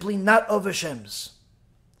simply not of Hashem's.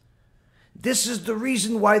 This is the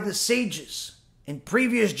reason why the sages in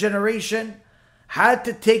previous generation had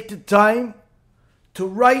to take the time to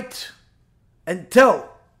write and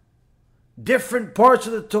tell different parts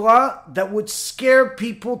of the Torah that would scare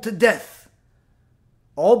people to death.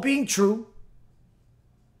 All being true,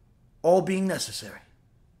 all being necessary.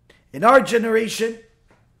 In our generation,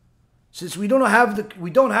 since we don't have the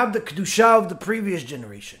Kedusha of the previous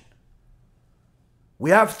generation, we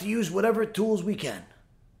have to use whatever tools we can.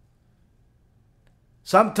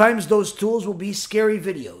 Sometimes those tools will be scary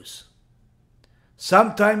videos.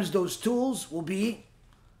 Sometimes those tools will be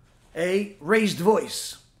a raised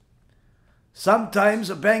voice. Sometimes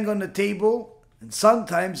a bang on the table, and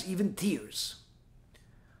sometimes even tears.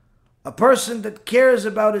 A person that cares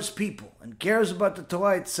about his people and cares about the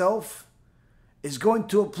Torah itself is going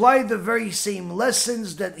to apply the very same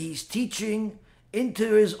lessons that he's teaching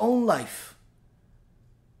into his own life,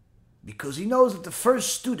 because he knows that the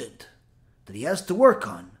first student that he has to work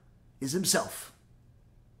on is himself.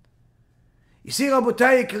 You see,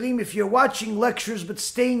 Rabotai Karim, if you're watching lectures but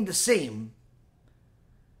staying the same,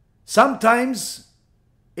 sometimes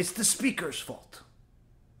it's the speaker's fault.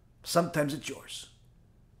 Sometimes it's yours.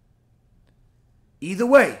 Either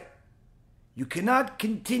way, you cannot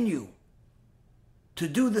continue to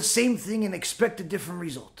do the same thing and expect a different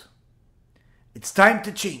result. It's time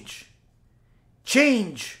to change.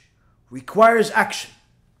 Change requires action.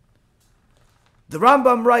 The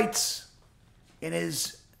Rambam writes in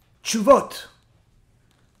his Tshuvot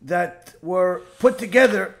that were put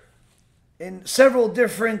together in several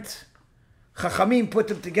different Chachamim put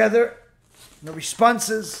them together, the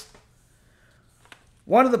responses.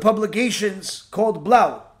 One of the publications called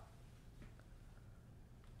Blau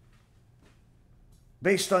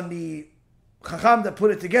based on the Chacham that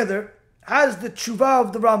put it together, has the tshuva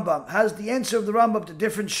of the Rambam, has the answer of the Rambam to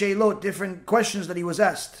different sheilot, different questions that he was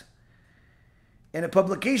asked. In a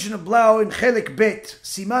publication of Blau in Chelik Bet,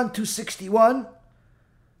 Siman 261,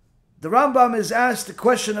 the Rambam is asked a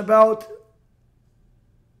question about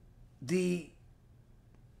the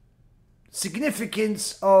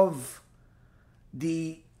significance of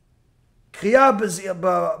the Kriya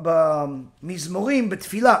Mizmorim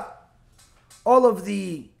B'Tfilah, all of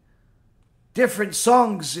the different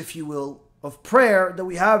songs, if you will, of prayer that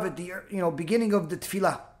we have at the beginning of the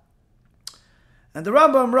Tfilah. And the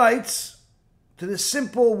Rambam writes to this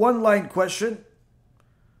simple one-line question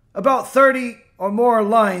about 30 or more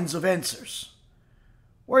lines of answers,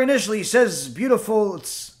 where initially he says it's beautiful,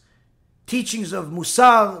 it's teachings of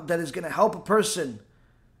Musar that is going to help a person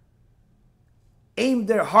aim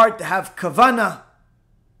their heart to have kavana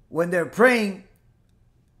when they're praying.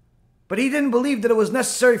 But he didn't believe that it was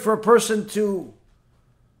necessary for a person to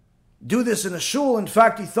do this in a shul. In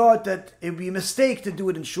fact, he thought that it would be a mistake to do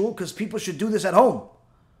it in shul because people should do this at home.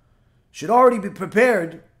 Should already be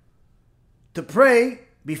prepared to pray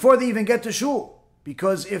before they even get to shul.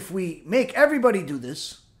 Because if we make everybody do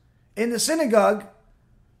this in the synagogue,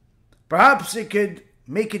 perhaps it could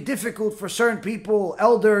make it difficult for certain people,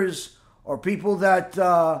 elders, or people that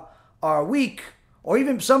are weak, or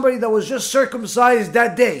even somebody that was just circumcised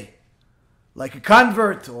that day, like a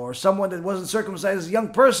convert or someone that wasn't circumcised as a young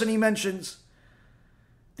person, he mentions.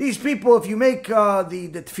 These people, if you make the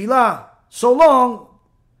tefillah so long,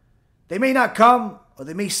 they may not come, or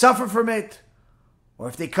they may suffer from it, or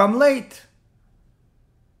if they come late.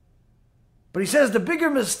 But he says the bigger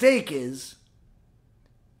mistake is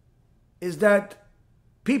that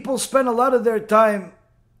people spend a lot of their time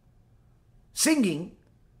singing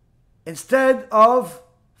instead of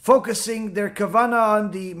focusing their kavana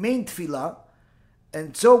on the main tefillah.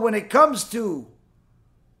 And so when it comes to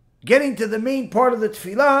getting to the main part of the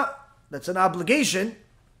tefillah, that's an obligation,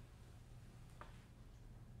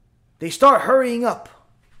 they start hurrying up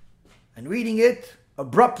and reading it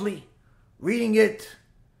abruptly, reading it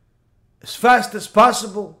as fast as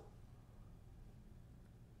possible,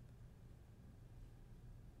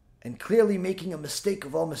 and clearly making a mistake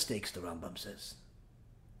of all mistakes, the Rambam says.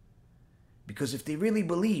 Because if they really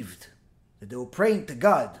believed that they were praying to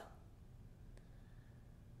God,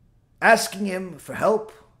 asking Him for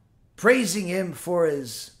help, praising Him for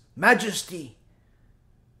His majesty,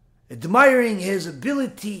 admiring His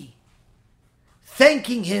ability,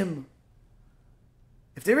 thanking Him,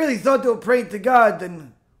 if they really thought they were praying to God,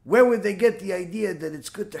 then where would they get the idea that it's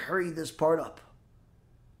good to hurry this part up?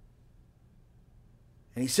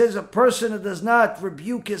 And he says a person who does not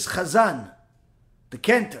rebuke his chazan, the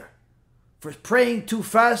cantor, for praying too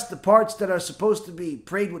fast the parts that are supposed to be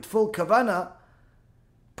prayed with full kavana,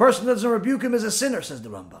 person doesn't rebuke him as a sinner, says the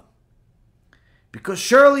Rambam. Because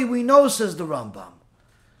surely we know, says the Rambam,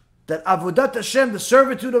 that avodat Hashem, the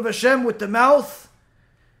servitude of Hashem with the mouth,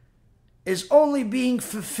 is only being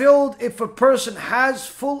fulfilled if a person has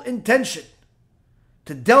full intention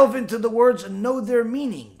to delve into the words and know their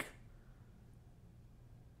meaning.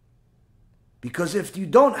 Because if you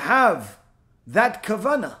don't have that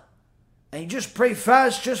kavanah, and you just pray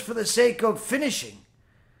fast just for the sake of finishing,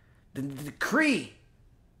 then the decree,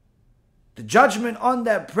 the judgment on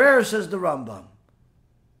that prayer, says the Rambam,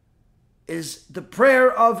 is the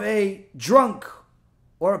prayer of a drunk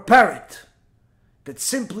or a parrot that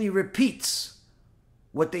simply repeats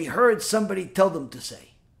what they heard somebody tell them to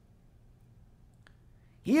say.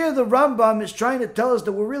 Here the Rambam is trying to tell us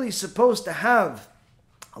that we're really supposed to have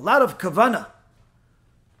a lot of kavanah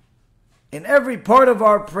in every part of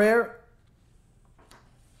our prayer.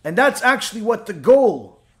 And that's actually what the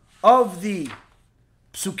goal of the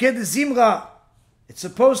Psukei de Zimra. It's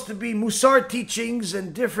supposed to be Musar teachings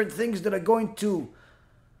and different things that are going to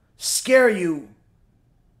scare you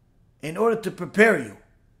in order to prepare you.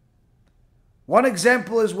 One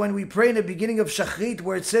example is when we pray in the beginning of Shachrit,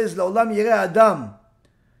 where it says, La'olam yireh Adam,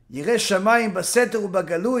 yireh shamayim baseter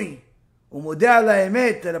u'bagalui, u'modeh al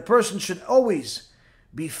ha'emet, that a person should always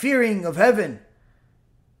be fearing of heaven,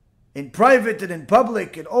 in private and in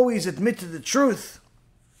public, and always admit to the truth.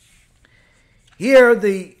 Here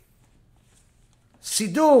the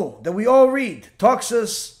Siddur that we all read talks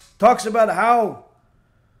about how,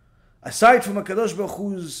 aside from HaKadosh Baruch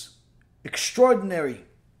Hu's extraordinary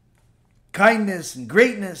kindness and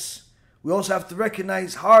greatness, we also have to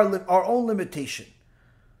recognize our own limitation,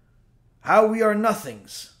 how we are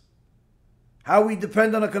nothings, how we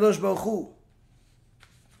depend on HaKadosh Baruch Hu,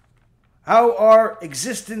 how our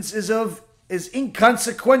existence is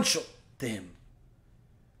inconsequential to Him.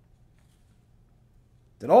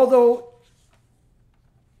 that although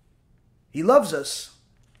He loves us,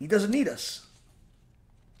 He doesn't need us.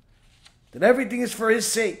 That everything is for His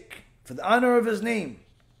sake, for the honor of His name.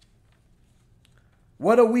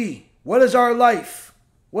 What are we? What is our life?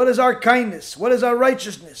 What is our kindness? What is our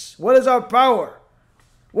righteousness? What is our power?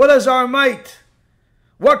 What is our might?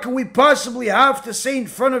 What can we possibly have to say in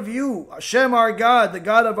front of you, Hashem our God, the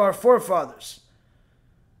God of our forefathers?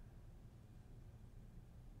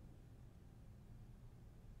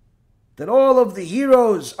 That all of the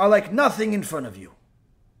heroes are like nothing in front of you.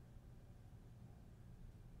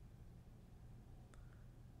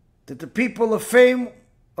 That the people of fame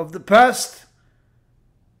of the past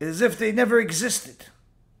is as if they never existed.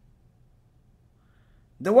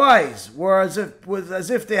 The wise were as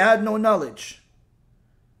if they had no knowledge.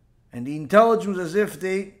 And the intelligent was as if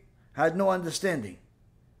they had no understanding.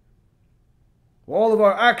 All of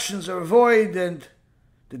our actions are void and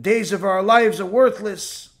the days of our lives are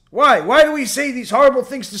worthless. Why? Why do we say these horrible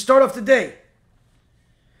things to start off the day?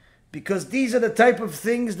 Because these are the type of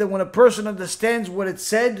things that when a person understands what it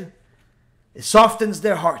said, it softens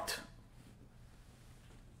their heart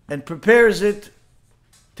and prepares it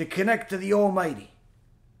to connect to the Almighty.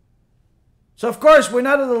 So of course we're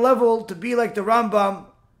not at the level to be like the Rambam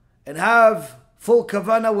and have full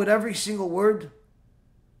kavanah with every single word.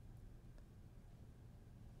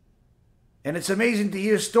 And it's amazing to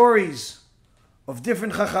hear stories of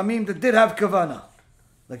different chachamim that did have kavanah.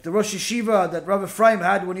 Like the Rosh Yeshiva that Rav Ephraim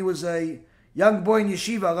had when he was a young boy in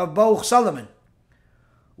Yeshiva, Rav Baruch Solomon,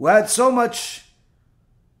 who had so much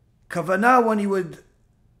kavanah when he would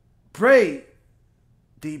pray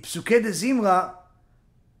the Psukei de Zimra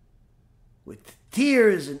with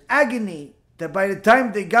tears and agony, that by the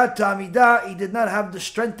time they got to Amidah, he did not have the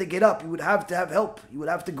strength to get up. He would have to have help. He would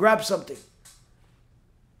have to grab something.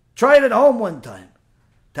 Try it at home one time.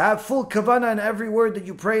 To have full kavanah in every word that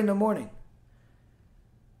you pray in the morning.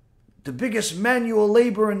 The biggest manual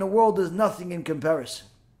labor in the world is nothing in comparison.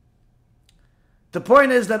 The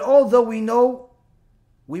point is that although we know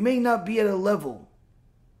we may not be at a level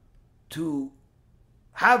to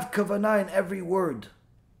have kavanah in every word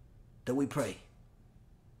that we pray,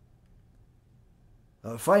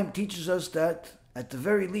 Rav Ephraim teaches us that at the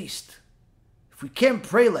very least, if we can't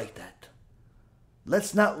pray like that,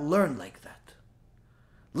 let's not learn like that.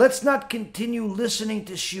 Let's not continue listening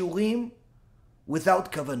to shiurim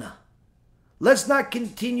without kavanah. Let's not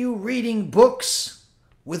continue reading books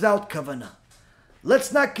without kavanah.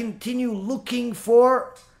 Let's not continue looking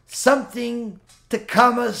for something to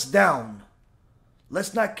calm us down.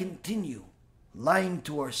 Let's not continue lying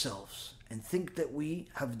to ourselves and think that we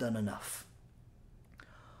have done enough.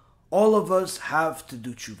 All of us have to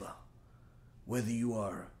do tshuva. Whether you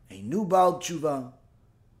are a new Baal tshuva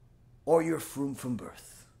or you're frum from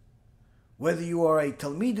birth. Whether you are a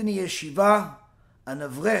Talmid in yeshiva, an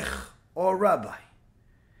avrech, or a rabbi.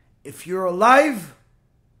 If you're alive,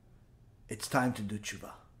 it's time to do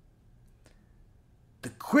tshuva. The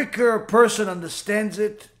quicker a person understands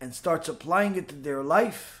it and starts applying it to their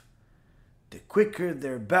life, the quicker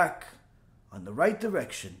they're back on the right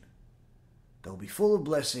direction. They'll be full of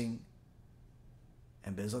blessing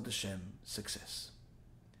and Be'ezrat Hashem, success.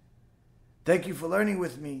 Thank you for learning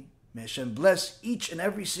with me. May Hashem bless each and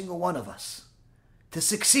every single one of us to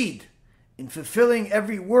succeed in fulfilling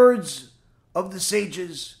every words of the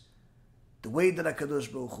sages the way that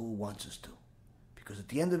HaKadosh Baruch Hu wants us to. Because at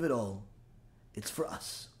the end of it all, it's for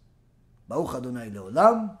us. Baruch Adonai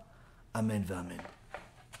Le'olam. Amen v'amen.